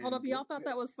spacebar. Hold up, y'all thought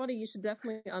that was funny? You should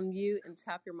definitely unmute and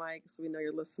tap your mic so we know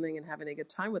you're listening and having a good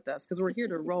time with us, because we're here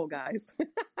to roll, guys. You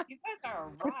guys are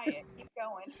a riot. Keep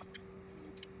going.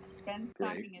 Ben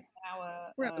talking is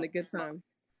now we're having a good time.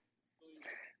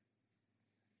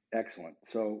 Excellent.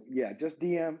 So yeah, just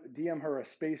DM her a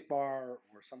spacebar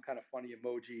or some kind of funny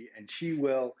emoji, and she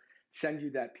will send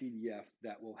you that PDF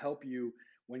that will help you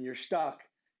when you're stuck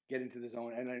get into the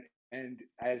zone. And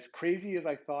as crazy as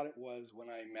I thought it was when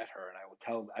I met her,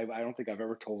 and I don't think I've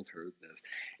ever told her this,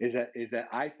 is that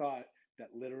I thought that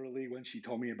literally when she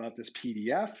told me about this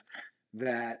PDF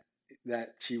that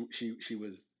she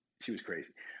was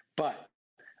crazy. But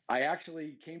I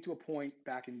actually came to a point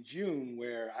back in June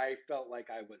where I felt like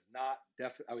I was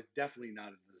definitely not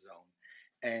in the zone.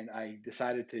 And I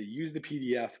decided to use the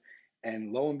PDF,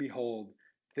 and lo and behold,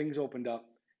 things opened up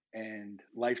and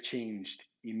life changed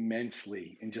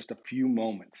immensely in just a few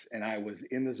moments. And I was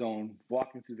in the zone,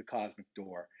 walking through the cosmic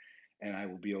door, and I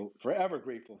will be forever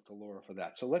grateful to Laura for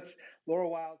that. So Laura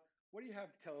Wild, what do you have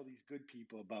to tell these good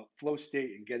people about flow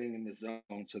state and getting in the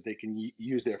zone so they can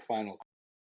use their final?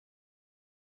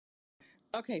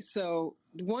 Okay, so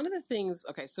one of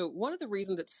the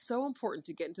reasons it's so important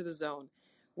to get into the zone,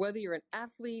 whether you're an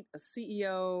athlete, a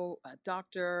CEO, a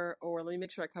doctor, or let me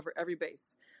make sure I cover every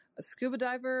base, a scuba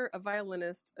diver, a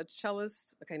violinist, a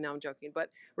cellist. Okay, now I'm joking, but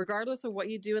regardless of what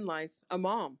you do in life, a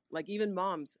mom, like even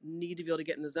moms need to be able to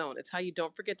get in the zone. It's how you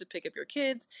don't forget to pick up your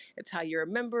kids. It's how you're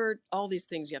remembered. All these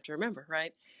things you have to remember,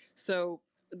 right? So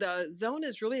the zone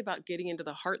is really about getting into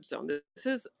the heart zone. This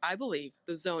is, I believe,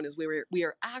 the zone is where we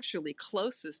are actually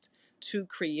closest to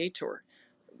Creator.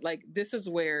 Like, this is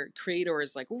where Creator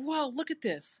is like, wow, look at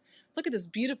this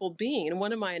beautiful being. And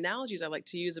one of my analogies I like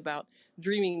to use about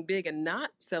dreaming big and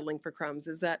not settling for crumbs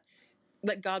is that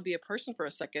let God be a person for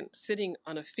a second, sitting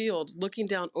on a field, looking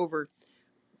down over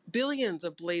billions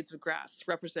of blades of grass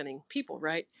representing people,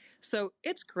 right? So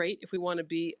it's great if we want to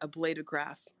be a blade of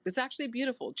grass. It's actually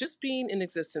beautiful. Just being in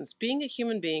existence, being a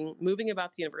human being, moving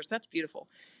about the universe, that's beautiful.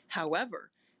 However,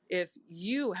 if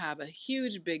you have a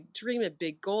huge, big dream, a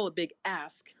big goal, a big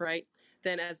ask, right?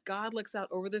 Then as God looks out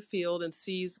over the field and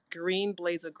sees green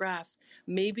blades of grass,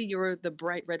 maybe you're the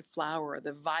bright red flower,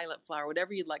 the violet flower,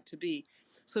 whatever you'd like to be.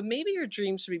 So maybe your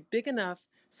dream should be big enough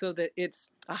so that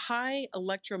it's a high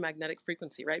electromagnetic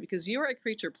frequency, right? Because you're a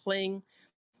creature playing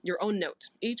your own note.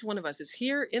 Each one of us is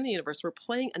here in the universe. We're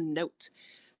playing a note.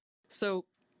 So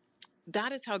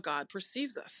that is how God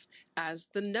perceives us, as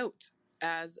the note,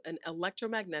 as an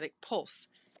electromagnetic pulse.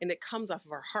 And it comes off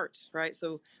of our hearts, right?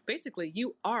 So basically,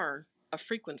 you are a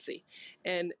frequency.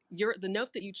 And you're the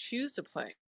note that you choose to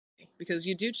play, because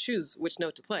you do choose which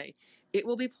note to play, it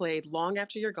will be played long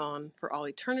after you're gone, for all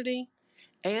eternity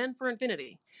and for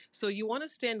infinity. So you want to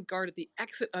stand guard at the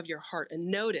exit of your heart and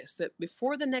notice that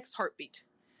before the next heartbeat,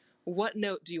 what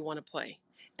note do you want to play?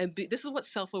 And this is what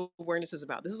self-awareness is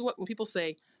about. This is what, when people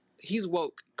say he's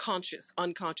woke, conscious,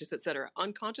 unconscious, etc.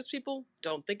 Unconscious people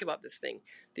don't think about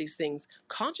these things.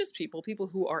 Conscious people, people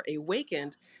who are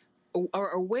awakened,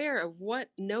 are aware of what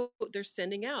note they're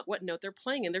sending out, what note they're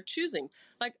playing, and they're choosing.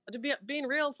 Like, to be being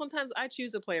real, sometimes I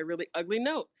choose to play a really ugly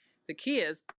note. The key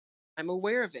is I'm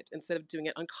aware of it instead of doing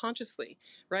it unconsciously,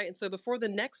 right? And so before the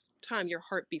next time your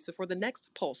heart beats, before the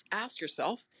next pulse, ask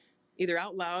yourself, either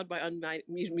out loud by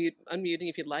unmuting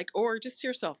if you'd like, or just to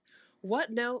yourself,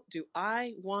 what note do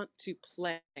I want to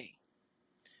play?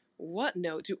 What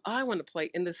note do I want to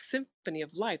play in the symphony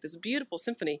of life, this beautiful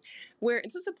symphony, where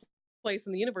this is a place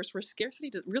in the universe where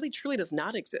scarcity really truly does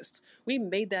not exist. We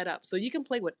made that up. So you can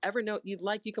play whatever note you'd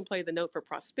like. You can play the note for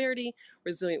prosperity,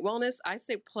 resilient wellness. I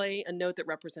say play a note that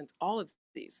represents all of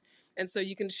these. And so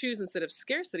you can choose, instead of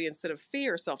scarcity, instead of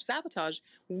fear or self-sabotage,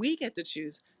 we get to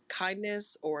choose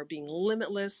kindness or being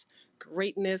limitless,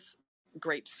 greatness,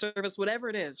 great service, whatever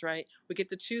it is, right? We get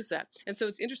to choose that. And so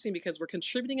it's interesting because we're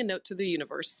contributing a note to the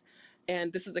universe.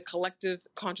 And this is a collective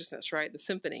consciousness, right? The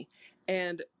symphony.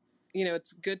 And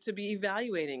it's good to be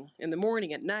evaluating in the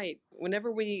morning, at night, whenever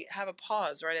we have a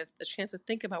pause, right? A chance to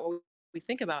think about what we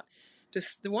think about,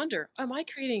 just to wonder, am I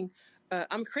creating,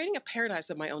 I'm creating a paradise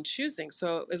of my own choosing.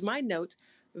 So is my note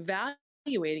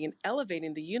valuating and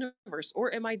elevating the universe,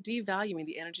 or am I devaluing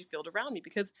the energy field around me?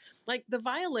 Because like the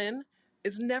violin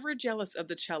is never jealous of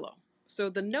the cello. So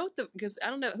the note that, because I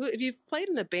don't know if you've played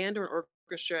in a band or an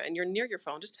orchestra and you're near your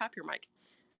phone, just tap your mic.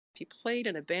 If you played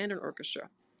in a band or an orchestra.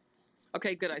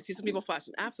 Okay, good. I see some people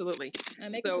flashing. Absolutely. I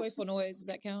make a joyful noise. Does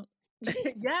that count?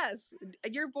 Yes,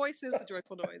 your voice is the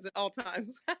joyful noise at all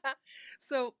times.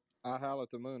 So I Howl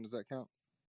at the Moon. Does that count?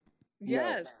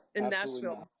 Yes, no, in Nashville.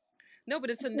 Not. No, but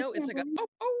it's a note. It's like a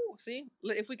oh. See,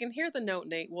 if we can hear the note,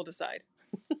 Nate, we'll decide.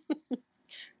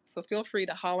 So feel free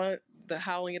to holler the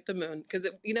howling at the moon, because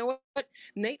you know what?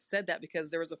 Nate said that because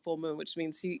there was a full moon, which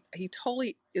means he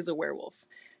totally is a werewolf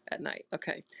at night.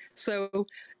 Okay, so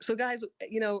guys,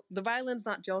 the violin's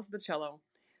not jealous of the cello,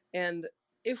 and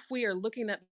if we are looking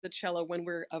at the cello when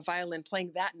we're a violin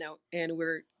playing that note and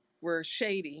we're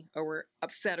shady or we're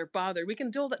upset or bothered, we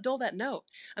can dull that note.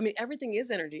 I mean, everything is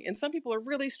energy, and some people are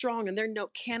really strong and their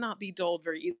note cannot be dulled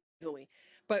very easily.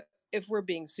 But if we're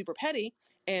being super petty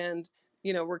and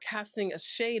we're casting a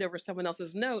shade over someone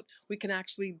else's note, we can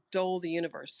actually dull the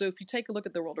universe. So if you take a look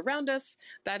at the world around us,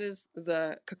 that is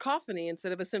the cacophony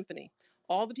instead of a symphony.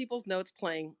 All the people's notes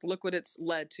playing, look what it's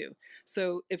led to.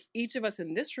 So if each of us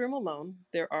in this room alone,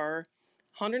 there are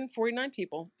 149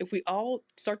 people, if we all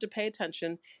start to pay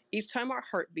attention each time our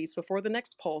heart beats before the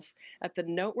next pulse at the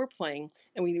note we're playing,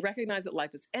 and we recognize that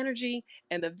life is energy,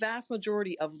 and the vast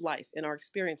majority of life in our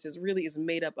experiences really is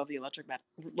made up of the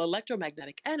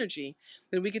electromagnetic energy,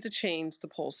 then we get to change the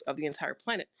pulse of the entire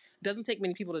planet. It doesn't take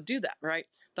many people to do that, right?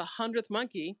 The 100th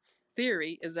monkey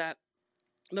theory is that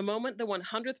the moment the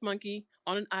 100th monkey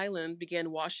on an island began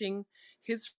washing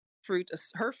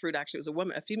her fruit, actually, it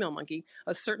was a female monkey,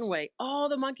 a certain way, all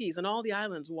the monkeys on all the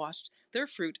islands washed their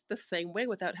fruit the same way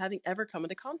without having ever come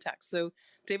into contact. So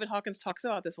David Hawkins talks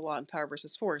about this a lot in Power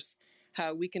versus Force,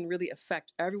 how we can really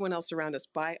affect everyone else around us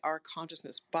by our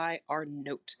consciousness, by our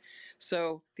note.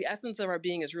 So the essence of our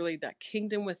being is really that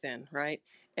kingdom within, right?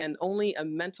 And only a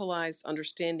mentalized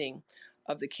understanding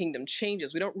of the kingdom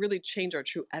changes. We don't really change our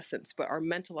true essence, but our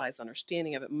mentalized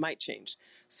understanding of it might change.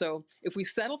 So if we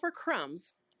settle for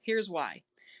crumbs, here's why.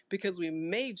 Because we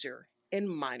major in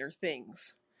minor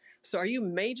things. So are you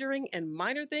majoring in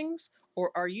minor things,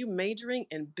 or are you majoring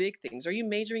in big things? Are you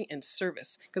majoring in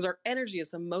service? Because our energy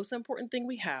is the most important thing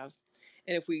we have.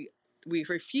 And if we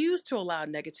refuse to allow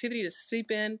negativity to seep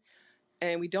in,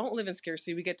 and we don't live in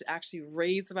scarcity, we get to actually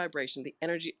raise the vibration, the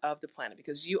energy of the planet,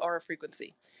 because you are a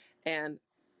frequency. And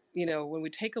when we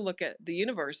take a look at the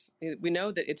universe, we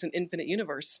know that it's an infinite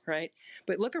universe, right?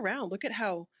 But look around, look at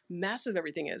how massive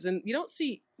everything is. And you don't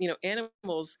see,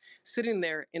 animals sitting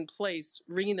there in place,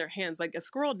 wringing their hands. Like a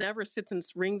squirrel never sits and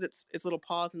wrings its little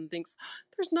paws and thinks,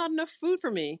 there's not enough food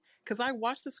for me. Because I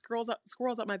watch the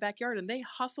squirrels out my backyard, and they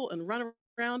hustle and run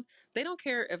around. They don't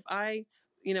care if I,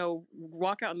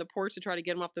 walk out on the porch to try to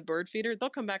get them off the bird feeder. They'll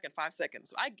come back in 5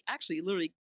 seconds. So I actually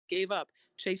literally gave up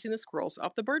chasing the squirrels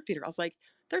off the bird feeder. I was like,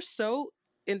 they're so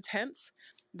intense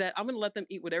that I'm going to let them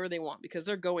eat whatever they want because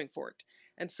they're going for it.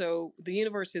 And so the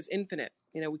universe is infinite.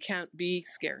 We can't be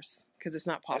scarce because it's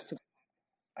not possible.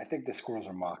 I think the squirrels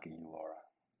are mocking you, Laura.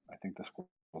 I think the squirrels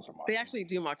are mocking They actually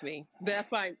do mock me. But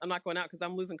that's why I'm not going out, because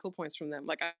I'm losing cool points from them.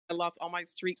 Like I lost all my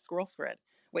street squirrel cred.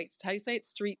 Wait, how do you say it?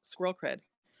 Street squirrel cred.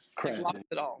 I've lost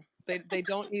it all. They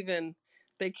don't even,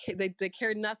 they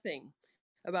care nothing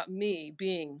about me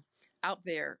being out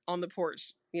there on the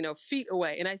porch, feet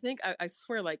away. And I think, I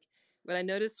swear, like, what I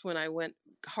noticed when I went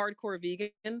hardcore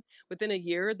vegan, within a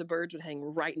year, the birds would hang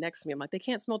right next to me. I'm like, they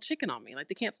can't smell chicken on me. Like,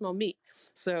 they can't smell meat.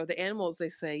 So the animals, they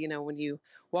say, when you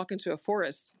walk into a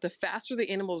forest, the faster the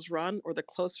animals run or the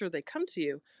closer they come to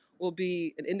you will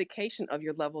be an indication of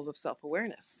your levels of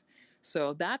self-awareness.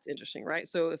 So that's interesting, right?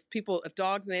 So if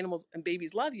dogs and animals and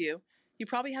babies love you, you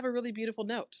probably have a really beautiful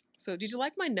note. So did you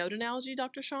like my note analogy,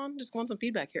 Dr. Sean? Just want some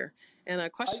feedback here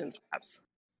and questions, perhaps.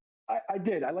 I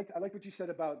did. I like what you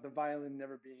said about the violin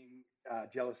never being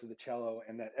jealous of the cello,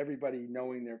 and that everybody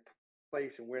knowing their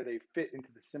place and where they fit into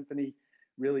the symphony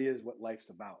really is what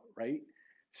life's about, right?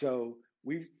 So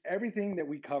everything that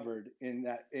we covered in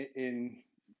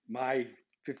my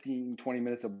 15, 20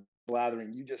 minutes of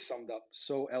blathering, you just summed up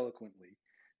so eloquently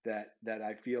that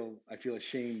I feel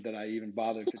ashamed that I even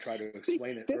bothered to try to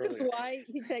explain it. This earlier. Is why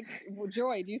he takes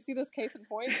joy. Do you see this case in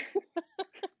point?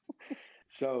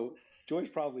 So Joy's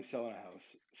probably selling a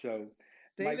house. So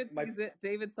David sees it.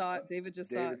 David saw it. David just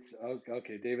saw it.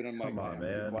 Okay, David and Mike. Come on,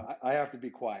 man. I have to be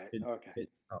quiet. Okay.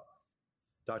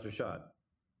 Dr. Sean.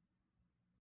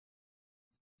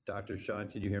 Dr. Sean,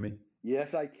 can you hear me?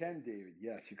 Yes, I can, David.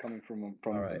 Yes, you're coming from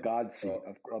right. God's seat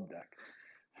of Club Deck.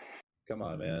 Come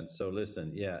on, man. So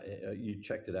listen, you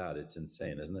checked it out. It's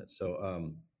insane, isn't it?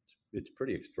 So it's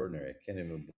pretty extraordinary. I can't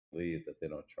even believe that they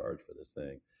don't charge for this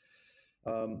thing.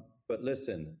 But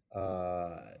listen,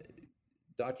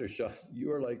 Dr. Sean,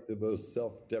 you are like the most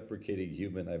self-deprecating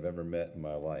human I've ever met in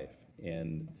my life.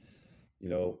 And,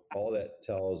 all that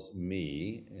tells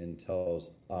me and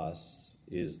tells us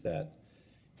is that,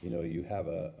 you have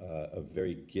a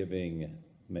very giving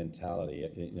mentality.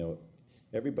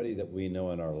 Everybody that we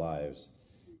know in our lives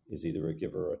is either a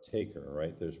giver or a taker,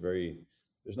 right?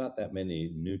 There's not that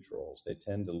many neutrals. They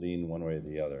tend to lean one way or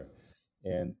the other.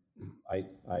 And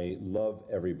I love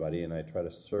everybody and I try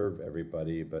to serve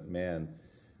everybody, but man,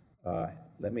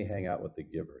 let me hang out with the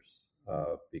givers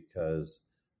because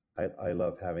I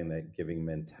love having that giving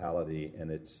mentality, and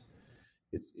it's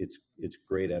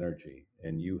great energy,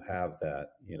 and you have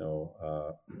that.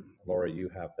 Laura, you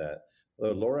have that.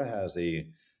 Laura has a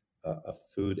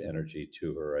food energy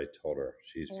to her. I told her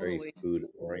she's very food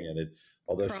oriented.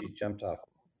 Although she jumped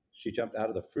out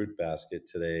of the fruit basket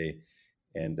today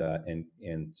and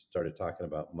started talking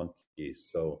about monkeys.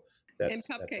 So that's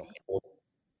a whole.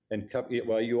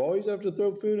 Well, you always have to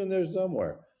throw food in there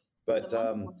somewhere. But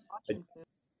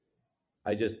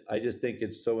I just think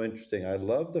it's so interesting. I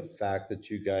love the fact that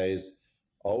you guys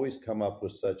always come up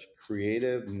with such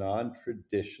creative,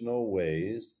 non-traditional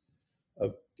ways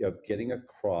of getting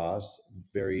across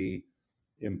very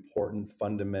important,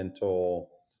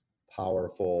 fundamental,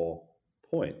 powerful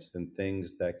points and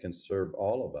things that can serve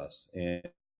all of us.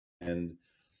 And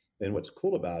what's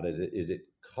cool about it is it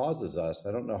causes us,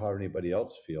 I don't know how anybody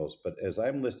else feels, but as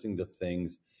I'm listening to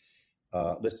things,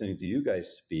 listening to you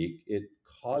guys speak, it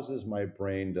causes my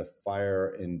brain to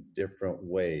fire in different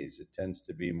ways. It tends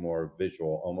to be more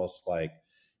visual, almost like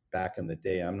back in the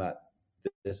day. I'm not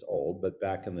this old, but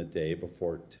back in the day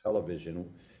before television,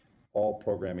 all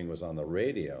programming was on the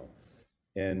radio.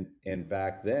 And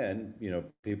back then,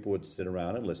 people would sit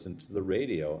around and listen to the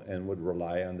radio and would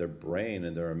rely on their brain,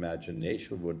 and their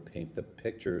imagination would paint the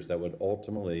pictures that would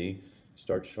ultimately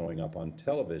start showing up on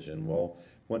television. Well,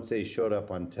 once they showed up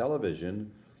on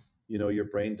television, your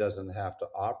brain doesn't have to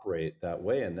operate that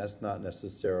way, and that's not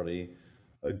necessarily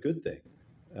a good thing.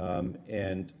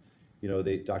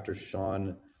 Dr.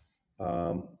 Sean,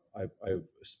 I've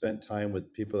spent time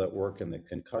with people that work in the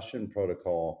concussion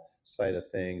protocol side of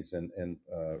things, and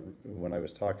when I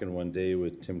was talking one day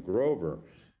with Tim Grover,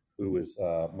 who was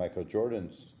Michael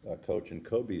Jordan's coach and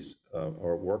Kobe's,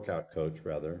 or workout coach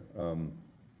rather.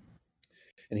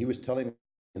 And he was telling me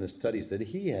in the studies that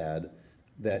he had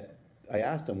that I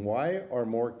asked him, why are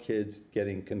more kids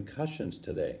getting concussions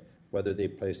today, whether they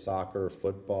play soccer,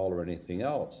 football, or anything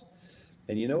else?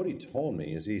 And you know what he told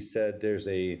me is he said there's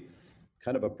a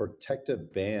kind of a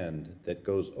protective band that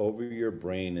goes over your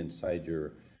brain inside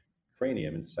your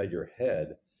cranium, inside your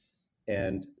head.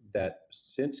 And that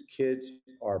since kids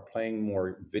are playing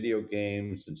more video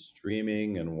games and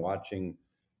streaming and watching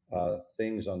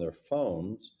things on their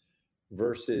phones,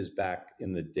 versus back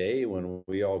in the day when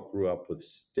we all grew up with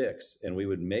sticks and we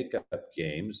would make up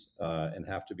games and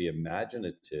have to be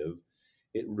imaginative,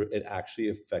 it actually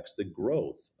affects the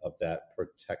growth of that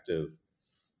protective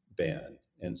band.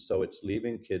 And so it's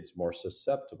leaving kids more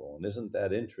susceptible. And isn't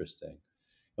that interesting?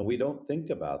 And we don't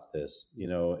think about this,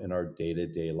 in our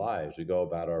day-to-day lives. We go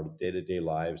about our day-to-day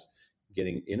lives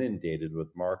getting inundated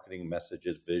with marketing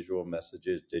messages, visual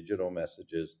messages, digital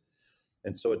messages.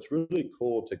 And so it's really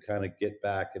cool to kind of get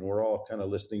back, and we're all kind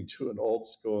of listening to an old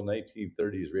school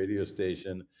 1930s radio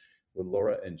station with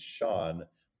Laura and Sean,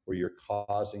 where you're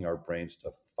causing our brains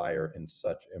to fire in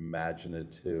such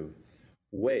imaginative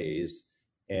ways.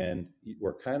 And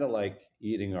we're kind of like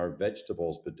eating our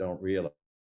vegetables, but don't realize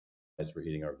we're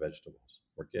eating our vegetables.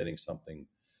 We're getting something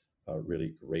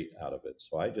really great out of it.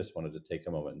 So I just wanted to take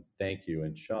a moment and thank you.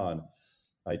 And Sean,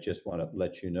 I just want to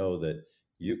let you know that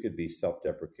you could be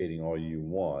self-deprecating all you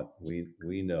want.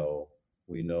 We know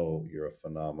you're a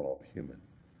phenomenal human.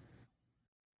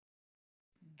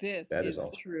 This is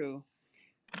awesome. True.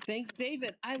 Thank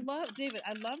David. I love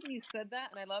that you said that,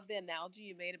 and I love the analogy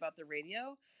you made about the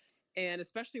radio, and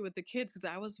especially with the kids, because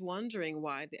I was wondering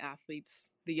why the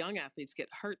young athletes get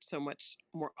hurt so much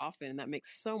more often, and that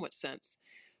makes so much sense.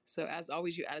 So as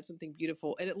always, you added something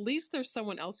beautiful, and at least there's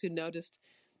someone else who noticed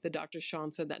that Dr.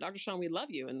 Sean said that. Dr. Sean, we love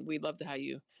you, and we love how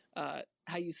you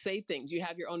say things. You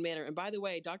have your own manner. And by the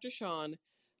way, Dr. Sean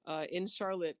in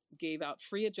Charlotte gave out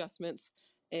free adjustments,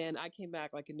 and I came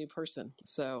back like a new person.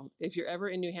 So if you're ever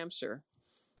in New Hampshire,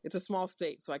 it's a small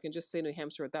state, so I can just say New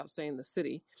Hampshire without saying the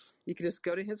city. You can just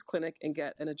go to his clinic and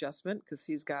get an adjustment because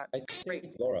he's got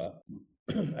great. Laura,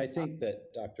 I think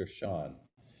that Dr. Sean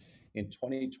in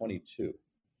 2022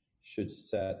 should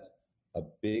set a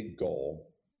big goal,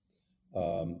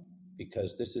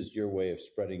 because this is your way of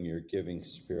spreading your giving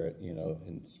spirit,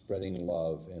 and spreading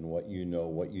love and what you know,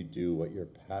 what you do, what you're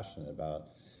passionate about.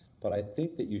 But I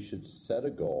think that you should set a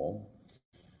goal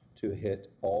to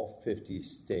hit all 50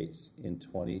 states in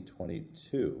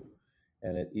 2022.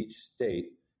 And at each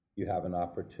state, you have an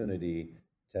opportunity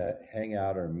to hang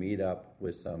out or meet up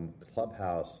with some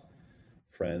clubhouse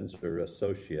friends or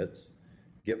associates,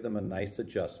 give them a nice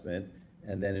adjustment,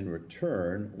 and then in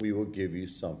return, we will give you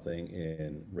something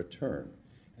in return.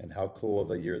 And how cool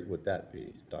of a year would that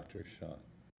be, Dr. Sean?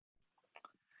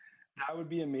 That would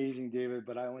be amazing, David,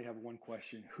 but I only have one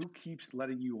question. Who keeps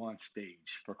letting you on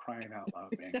stage, for crying out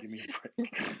loud, man? Give me a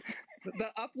break. The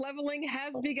up-leveling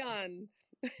has begun.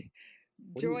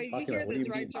 Joy, you hear this,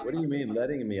 right, Joy? What do you mean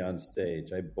letting me on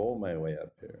stage? I bowl my way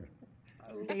up here.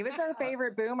 David's our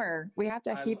favorite boomer. We have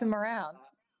to keep him around.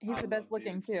 He's the best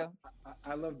looking, too.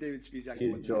 I love David Spizak. Thank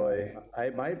you, Joy. I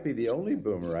might be the only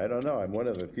boomer. I don't know. I'm one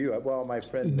of a few. Well, my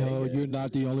friend. No, Megan. You're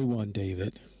not the only one,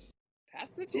 David.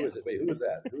 Pastor Jeff. Who is it? Wait, who is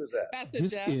that? Who is that? Pastor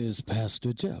this Jeff. is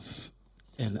Pastor Jeff,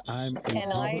 and I'm a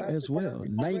boomer as well.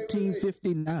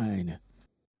 1959.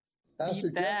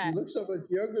 Pastor Jeff, you look so much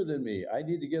younger than me. I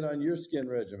need to get on your skin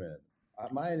regimen.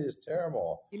 Mine is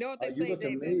terrible. You know what they say, you look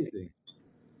David? Amazing.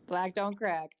 Black don't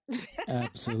crack.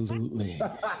 Absolutely.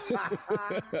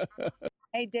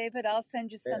 Hey, David, I'll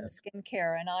send you some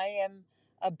skincare, and I am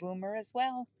a boomer as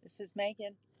well. This is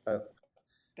Megan.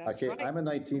 Okay, right. I'm a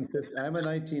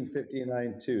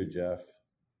 1959 too, Jeff.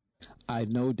 I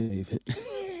know, David.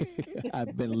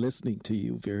 I've been listening to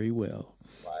you very well.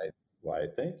 Why?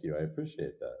 Thank you. I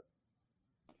appreciate that.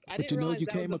 But you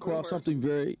came across something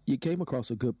you came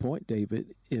across a good point,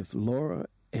 David. If Laura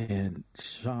and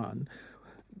Sean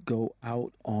go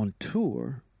out on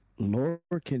tour, Laura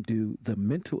can do the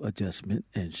mental adjustment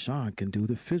and Sean can do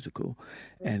the physical.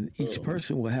 And each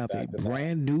person will have a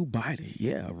brand new body.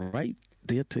 Yeah, right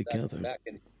there together.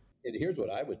 And here's what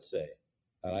I would say.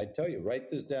 And I tell you, write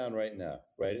this down right now.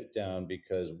 Write it down,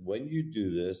 because when you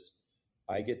do this,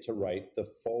 I get to write the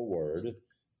foreword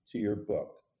to your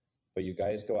book. But you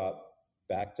guys go out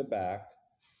back to back,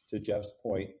 to Jeff's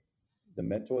point, the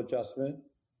mental adjustment,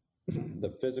 the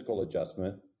physical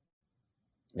adjustment.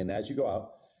 And as you go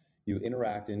out, you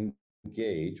interact in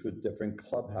engage with different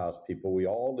clubhouse people. We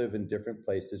all live in different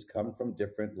places, come from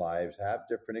different lives, have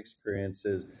different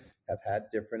experiences, have had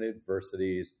different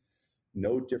adversities,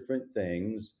 know different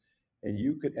things. And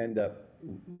you could end up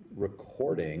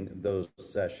recording those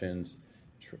sessions,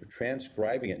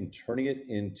 transcribing it, and turning it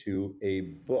into a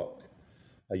book.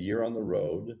 A Year on the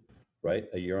Road, right?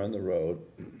 A Year on the Road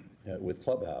with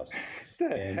Clubhouse.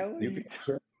 And you could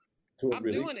turn to a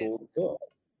really cool book.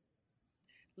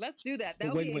 Let's do that.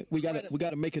 Wait. We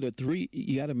gotta make it a 3.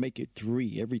 You gotta make it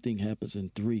 3. Everything happens in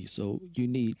 3. So you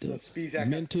need the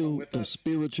mental, the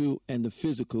spiritual, and the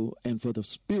physical. And for the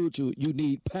spiritual, you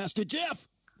need Pastor Jeff.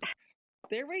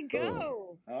 There we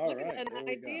go. All right. An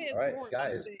idea is all right, born.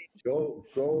 Guys,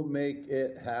 go make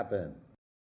it happen.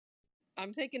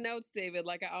 I'm taking notes, David,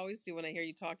 like I always do when I hear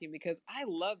you talking, because I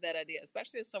love that idea,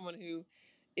 especially as someone who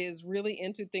is really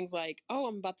into things like, oh,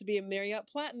 I'm about to be a Marriott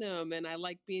Platinum, and I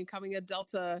like becoming a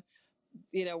Delta,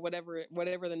 whatever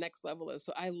the next level is.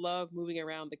 So I love moving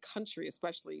around the country,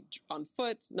 especially on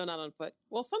foot. No, not on foot.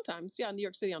 Well, sometimes, yeah, New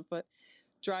York City on foot,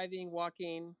 driving,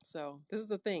 walking. So this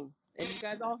is a thing, and you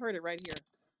guys all heard it right here.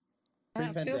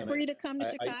 Feel free to come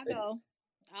to Chicago.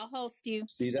 I'll host you.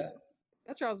 See that?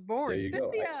 That's where I was born. There you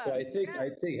Cynthia. go.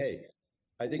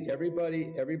 I think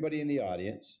everybody in the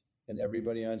audience and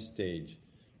everybody on stage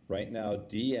right now,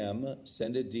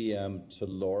 send a DM to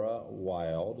Laura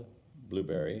Wild,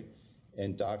 Blueberry,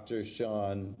 and Dr.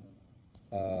 Sean.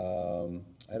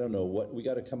 I don't know what, we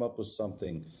got to come up with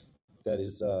something that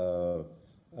is a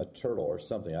turtle or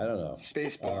something. I don't know.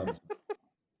 Space bar.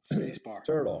 Space bar.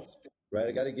 Turtle. Right,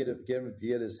 I got to get him to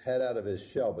get his head out of his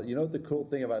shell. But you know what the cool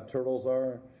thing about turtles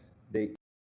are? They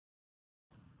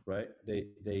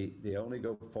only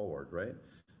go forward, right?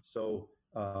 So,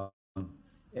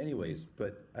 anyways,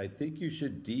 but I think you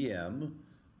should DM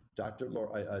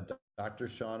Dr.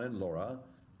 Sean and Laura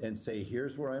and say,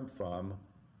 here's where I'm from.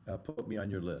 Put me on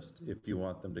your list if you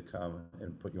want them to come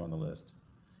and put you on the list.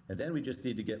 And then we just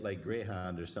need to get like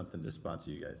Greyhound or something to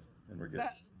sponsor you guys, and we're good.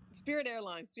 Spirit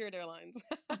Airlines.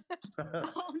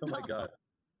 Oh my God.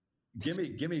 Give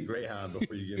me Greyhound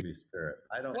before you give me Spirit.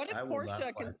 What if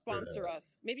Porsche can sponsor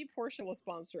us? Maybe Porsche will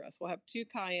sponsor us. We'll have 2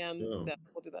 Cayennes.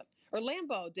 We'll do that. Or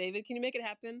Lambo, David. Can you make it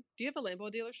happen? Do you have a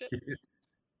Lambo dealership?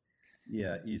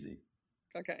 Yeah, easy.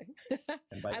 Okay.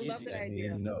 And by I love that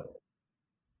idea. No.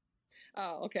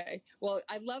 Oh, okay. Well,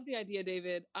 I love the idea,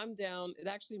 David. I'm down. It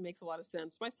actually makes a lot of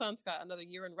sense. My son's got another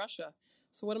year in Russia.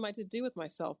 So what am I to do with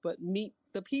myself but meet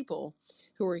the people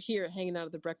who are here hanging out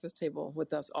at the breakfast table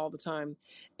with us all the time,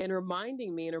 and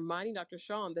reminding Dr.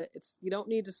 Sean that you don't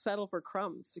need to settle for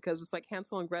crumbs, because it's like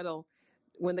Hansel and Gretel.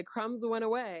 When the crumbs went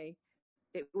away,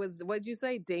 it was, what'd you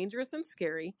say, dangerous and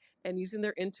scary, and using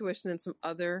their intuition and some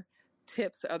other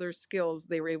tips, other skills,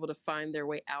 they were able to find their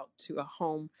way out to a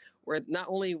home where not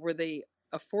only were they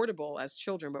affordable as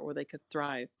children, but where they could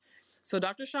thrive. So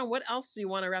Dr. Sean, what else do you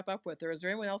want to wrap up with? Or is there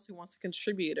anyone else who wants to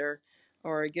contribute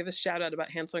or give a shout out about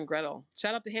Hansel and Gretel?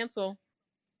 Shout out to Hansel.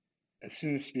 As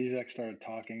soon as Spizek started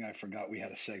talking, I forgot we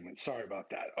had a segment. Sorry about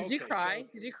that. Did you cry?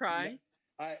 Did you cry?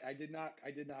 I did not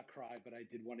cry, but I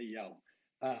did want to yell.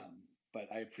 But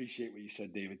I appreciate what you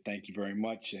said, David. Thank you very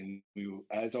much. And we,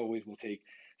 as always, will take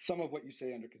some of what you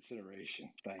say under consideration.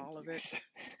 Thank you. All of it.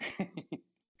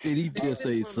 Did he just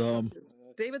say some?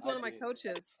 David's one of my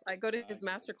coaches. I go to his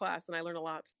master class and I learn a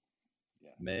lot. Yeah.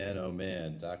 Man, oh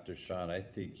man, Dr. Sean, I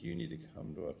think you need to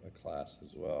come to a class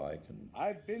as well. I've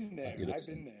been there. I've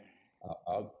been there.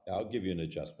 I'll give you an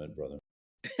adjustment, brother.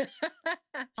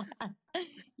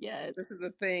 Yes. This is a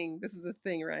thing. This is a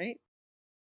thing, right?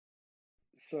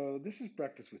 So this is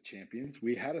Breakfast with Champions.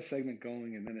 We had a segment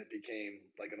going and then it became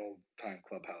like an old time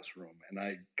clubhouse room. And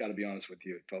I got to be honest with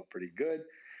you, it felt pretty good.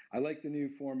 I like the new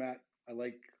format. I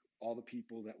like all the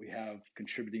people that we have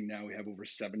contributing now. We have over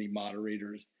 70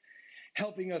 moderators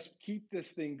helping us keep this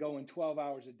thing going 12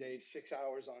 hours a day, 6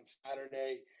 hours on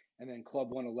Saturday. And then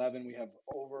Club 111, we have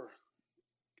over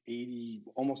 80,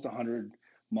 almost 100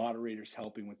 moderators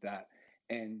helping with that.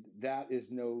 And that is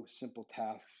no simple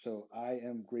task. So I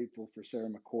am grateful for Sarah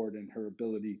McCord and her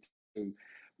ability to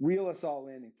reel us all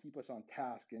in and keep us on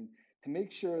task and to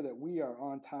make sure that we are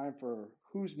on time for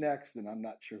who's next. And I'm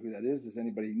not sure who that is. Does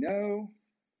anybody know?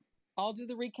 I'll do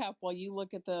the recap while you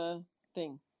look at the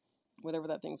thing, whatever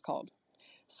that thing's called.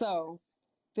 So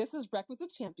this is Breakfast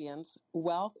with Champions,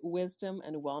 Wealth, Wisdom,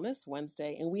 and Wellness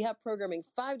Wednesday. And we have programming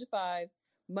 5 to 5,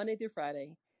 Monday through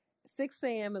Friday. 6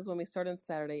 a.m. is when we start on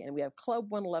Saturday, and we have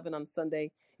Club 111 on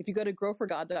Sunday. If you go to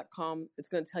growforgod.com, it's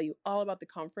going to tell you all about the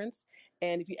conference.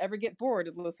 And if you ever get bored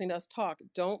of listening to us talk,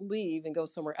 don't leave and go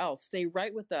somewhere else. Stay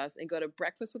right with us and go to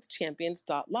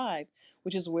breakfastwithchampions.live,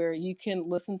 which is where you can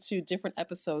listen to different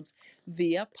episodes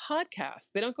via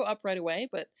podcast. They don't go up right away,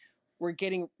 but we're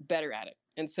getting better at it.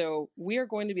 And so we are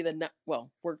going to be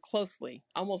we're closely,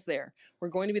 almost there. We're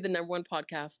going to be the #1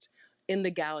 podcast in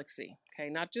the galaxy. Okay,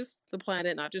 not just the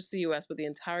planet, not just the US, but the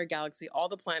entire galaxy, all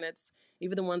the planets,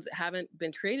 even the ones that haven't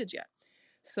been created yet.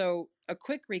 So a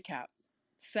quick recap,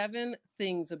 7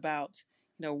 things about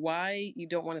why you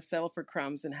don't want to settle for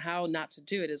crumbs and how not to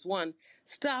do it is 1,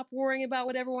 stop worrying about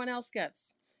what everyone else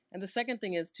gets. And the second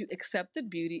thing is to accept the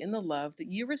beauty and the love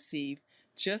that you receive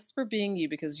just for being you,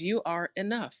 because you are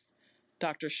enough,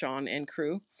 Dr. Sean and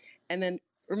crew. And then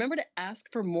remember to ask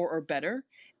for more or better,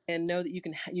 and know that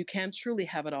you can truly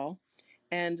have it all.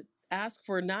 And ask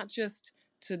for not just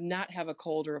to not have a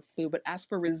cold or a flu, but ask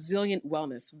for resilient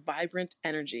wellness, vibrant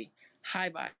energy, high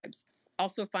vibes.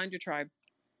 Also find your tribe.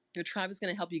 Your tribe is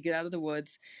going to help you get out of the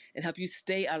woods and help you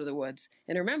stay out of the woods.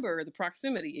 And remember the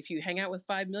proximity. If you hang out with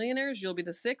 5 millionaires, you'll be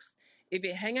the 6th. If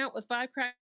you hang out with 5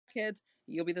 crackheads,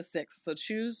 you'll be the 6th. So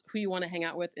choose who you want to hang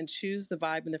out with and choose the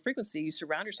vibe and the frequency you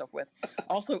surround yourself with.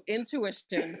 Also,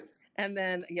 intuition. And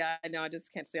then, yeah, I know I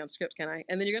just can't stay on script, can I?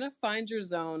 And then you're going to find your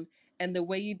zone. And the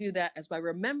way you do that is by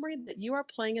remembering that you are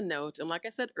playing a note. And like I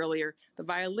said earlier, the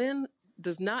violin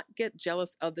does not get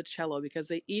jealous of the cello because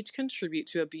they each contribute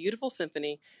to a beautiful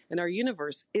symphony, and our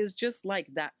universe is just like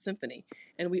that symphony.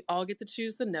 And we all get to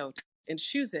choose the note and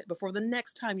choose it before the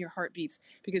next time your heart beats,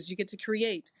 because you get to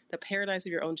create the paradise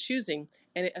of your own choosing,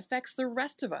 and it affects the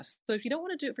rest of us. So if you don't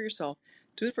want to do it for yourself,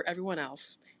 do it for everyone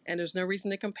else. And there's no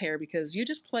reason to compare, because you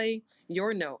just play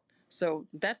your note. So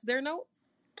that's their note.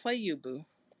 Play you, boo.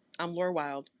 I'm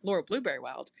Laura Blueberry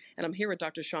Wild, and I'm here with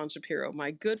Dr. Sean Shapiro,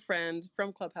 my good friend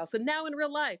from Clubhouse, and now in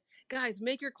real life. Guys,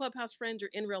 make your Clubhouse friends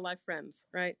your in real life friends,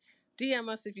 right? DM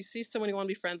us if you see someone you want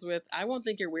to be friends with. I won't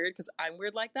think you're weird because I'm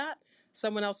weird like that.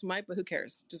 Someone else might, but who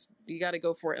cares? Just, you got to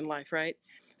go for it in life, right?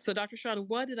 So Dr. Sean,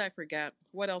 what did I forget?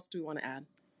 What else do we want to add?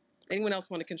 Anyone else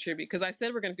want to contribute? Because I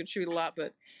said we're going to contribute a lot,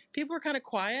 but people are kind of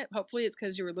quiet. Hopefully it's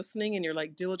because you were listening and you're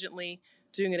like diligently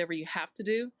doing whatever you have to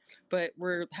do. But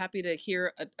we're happy to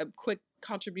hear a quick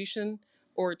contribution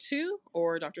or two,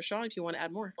 or Dr. Sean, if you want to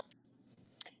add more.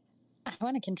 I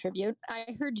want to contribute.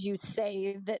 I heard you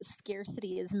say that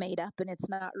scarcity is made up and it's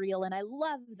not real. And I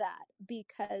love that,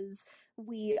 because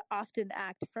we often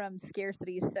act from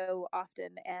scarcity so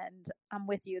often. And I'm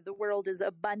with you. The world is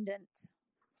abundant.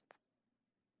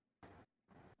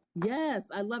 Yes,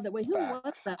 I love that. Wait, who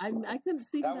was that? I couldn't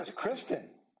see. That was Kristen.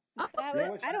 I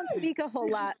don't speak a whole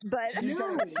lot, but she's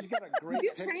got a great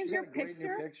Did you change your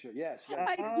picture? Yes,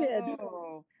 I did.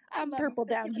 I'm purple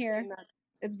down here.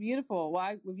 It's beautiful.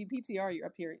 Well, if you PTR, you're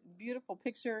up here. Beautiful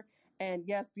picture, and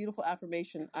yes, beautiful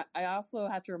affirmation. I also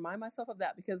have to remind myself of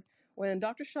that, because when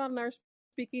Dr. Sean and I are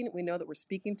speaking, we know that we're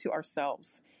speaking to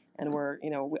ourselves, and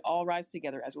we all rise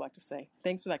together, as we like to say.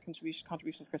 Thanks for that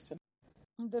contribution, Kristen.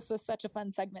 This was such a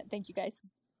fun segment. Thank you, guys.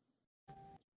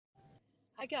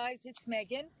 Hi, guys. It's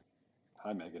Megan.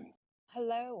 Hi, Megan.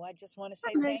 Hello. I just want to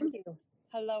say thank you.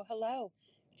 Hello.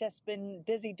 Just been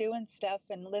busy doing stuff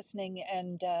and listening,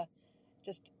 and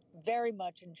just very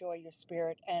much enjoy your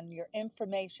spirit and your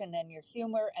information and your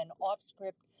humor and off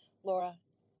script. Laura,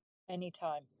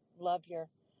 anytime. Love your,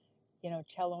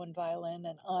 cello and violin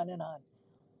and on and on.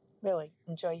 Really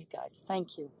enjoy you guys.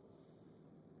 Thank you.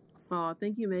 Oh,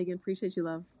 thank you, Megan. Appreciate you,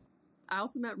 love. I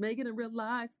also met Megan in real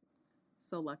life.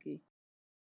 So lucky.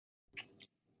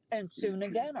 And soon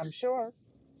again, I'm sure.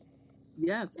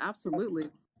 Yes, absolutely.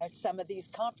 At some of these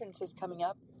conferences coming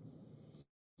up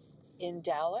in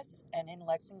Dallas and in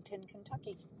Lexington,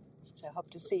 Kentucky. So hope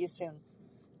to see you soon.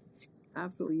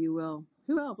 Absolutely, you will.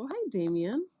 Who else? Oh, hey,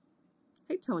 Damien.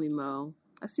 Hey, Tony Mo.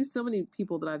 I see so many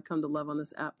people that I've come to love on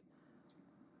this app.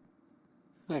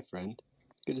 Hi, friend.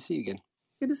 Good to see you again.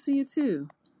 Good to see you, too.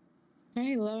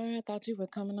 Hey, Laura. I thought you were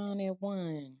coming on at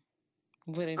 1.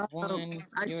 What is 1?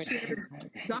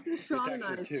 Dr. Sean and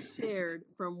I shared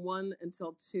from 1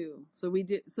 until 2. So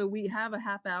we have a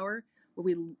half hour where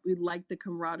we like the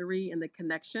camaraderie and the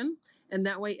connection. And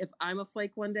that way, if I'm a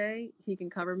flake one day, he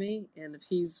can cover me. And if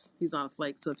he's not a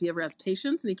flake. So if he ever has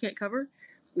patience and he can't cover,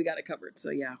 we got it covered. So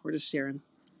yeah, we're just sharing.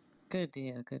 Good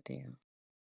deal.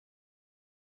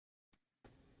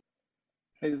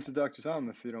 Hey, this is Dr. Tom,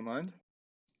 if you don't mind.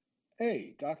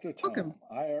 Hey, Dr. Tom. Welcome.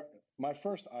 My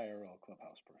first IRL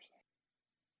Clubhouse person.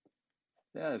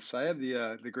 Yes, I have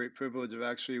the great privilege of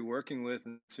actually working with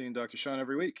and seeing Dr. Sean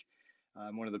every week.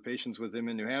 I'm one of the patients with him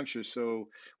in New Hampshire. So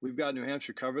we've got New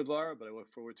Hampshire covered, Laura, but I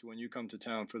look forward to when you come to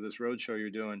town for this road show you're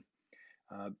doing.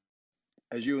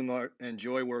 As you and Laura and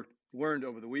Joy learned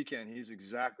over the weekend, he's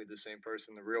exactly the same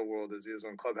person in the real world as he is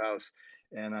on Clubhouse.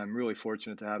 And I'm really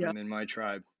fortunate to have him in my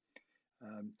tribe.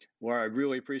 Laura, I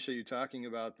really appreciate you talking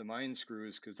about the mind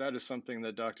screws, because that is something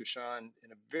that Dr. Sean,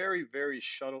 in a very, very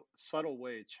subtle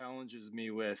way, challenges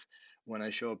me with when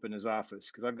I show up in his office,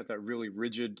 because I've got that really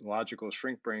rigid, logical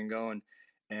shrink brain going,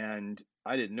 and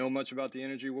I didn't know much about the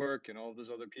energy work and all of those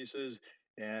other pieces,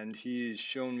 and he's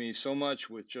shown me so much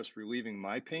with just relieving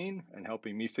my pain and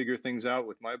helping me figure things out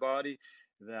with my body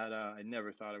that I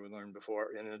never thought I would learn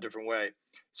before in a different way.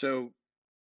 So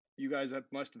you guys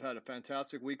must have had a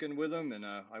fantastic weekend with him, and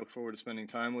I look forward to spending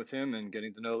time with him and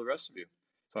getting to know the rest of you.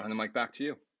 So I'll hand the mic back to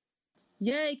you.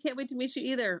 Yay, can't wait to meet you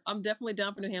either. I'm definitely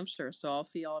down for New Hampshire, so I'll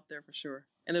see y'all up there for sure.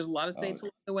 And there's a lot of states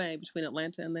along the way between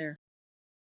Atlanta and there.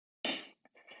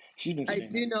 I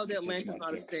do know that Atlanta's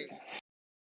not a state.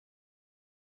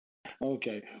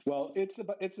 Okay, well, it's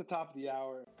the top of the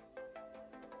hour.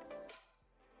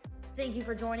 Thank you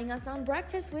for joining us on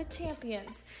Breakfast with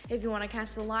Champions. If you want to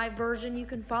catch the live version, you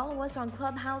can follow us on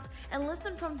Clubhouse and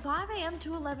listen from 5 a.m.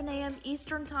 to 11 a.m.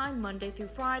 Eastern Time, Monday through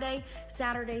Friday,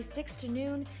 Saturdays 6 to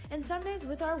noon, and Sundays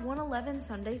with our 1:11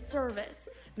 Sunday service.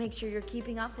 Make sure you're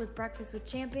keeping up with Breakfast with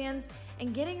Champions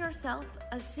and getting yourself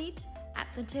a seat at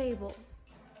the table.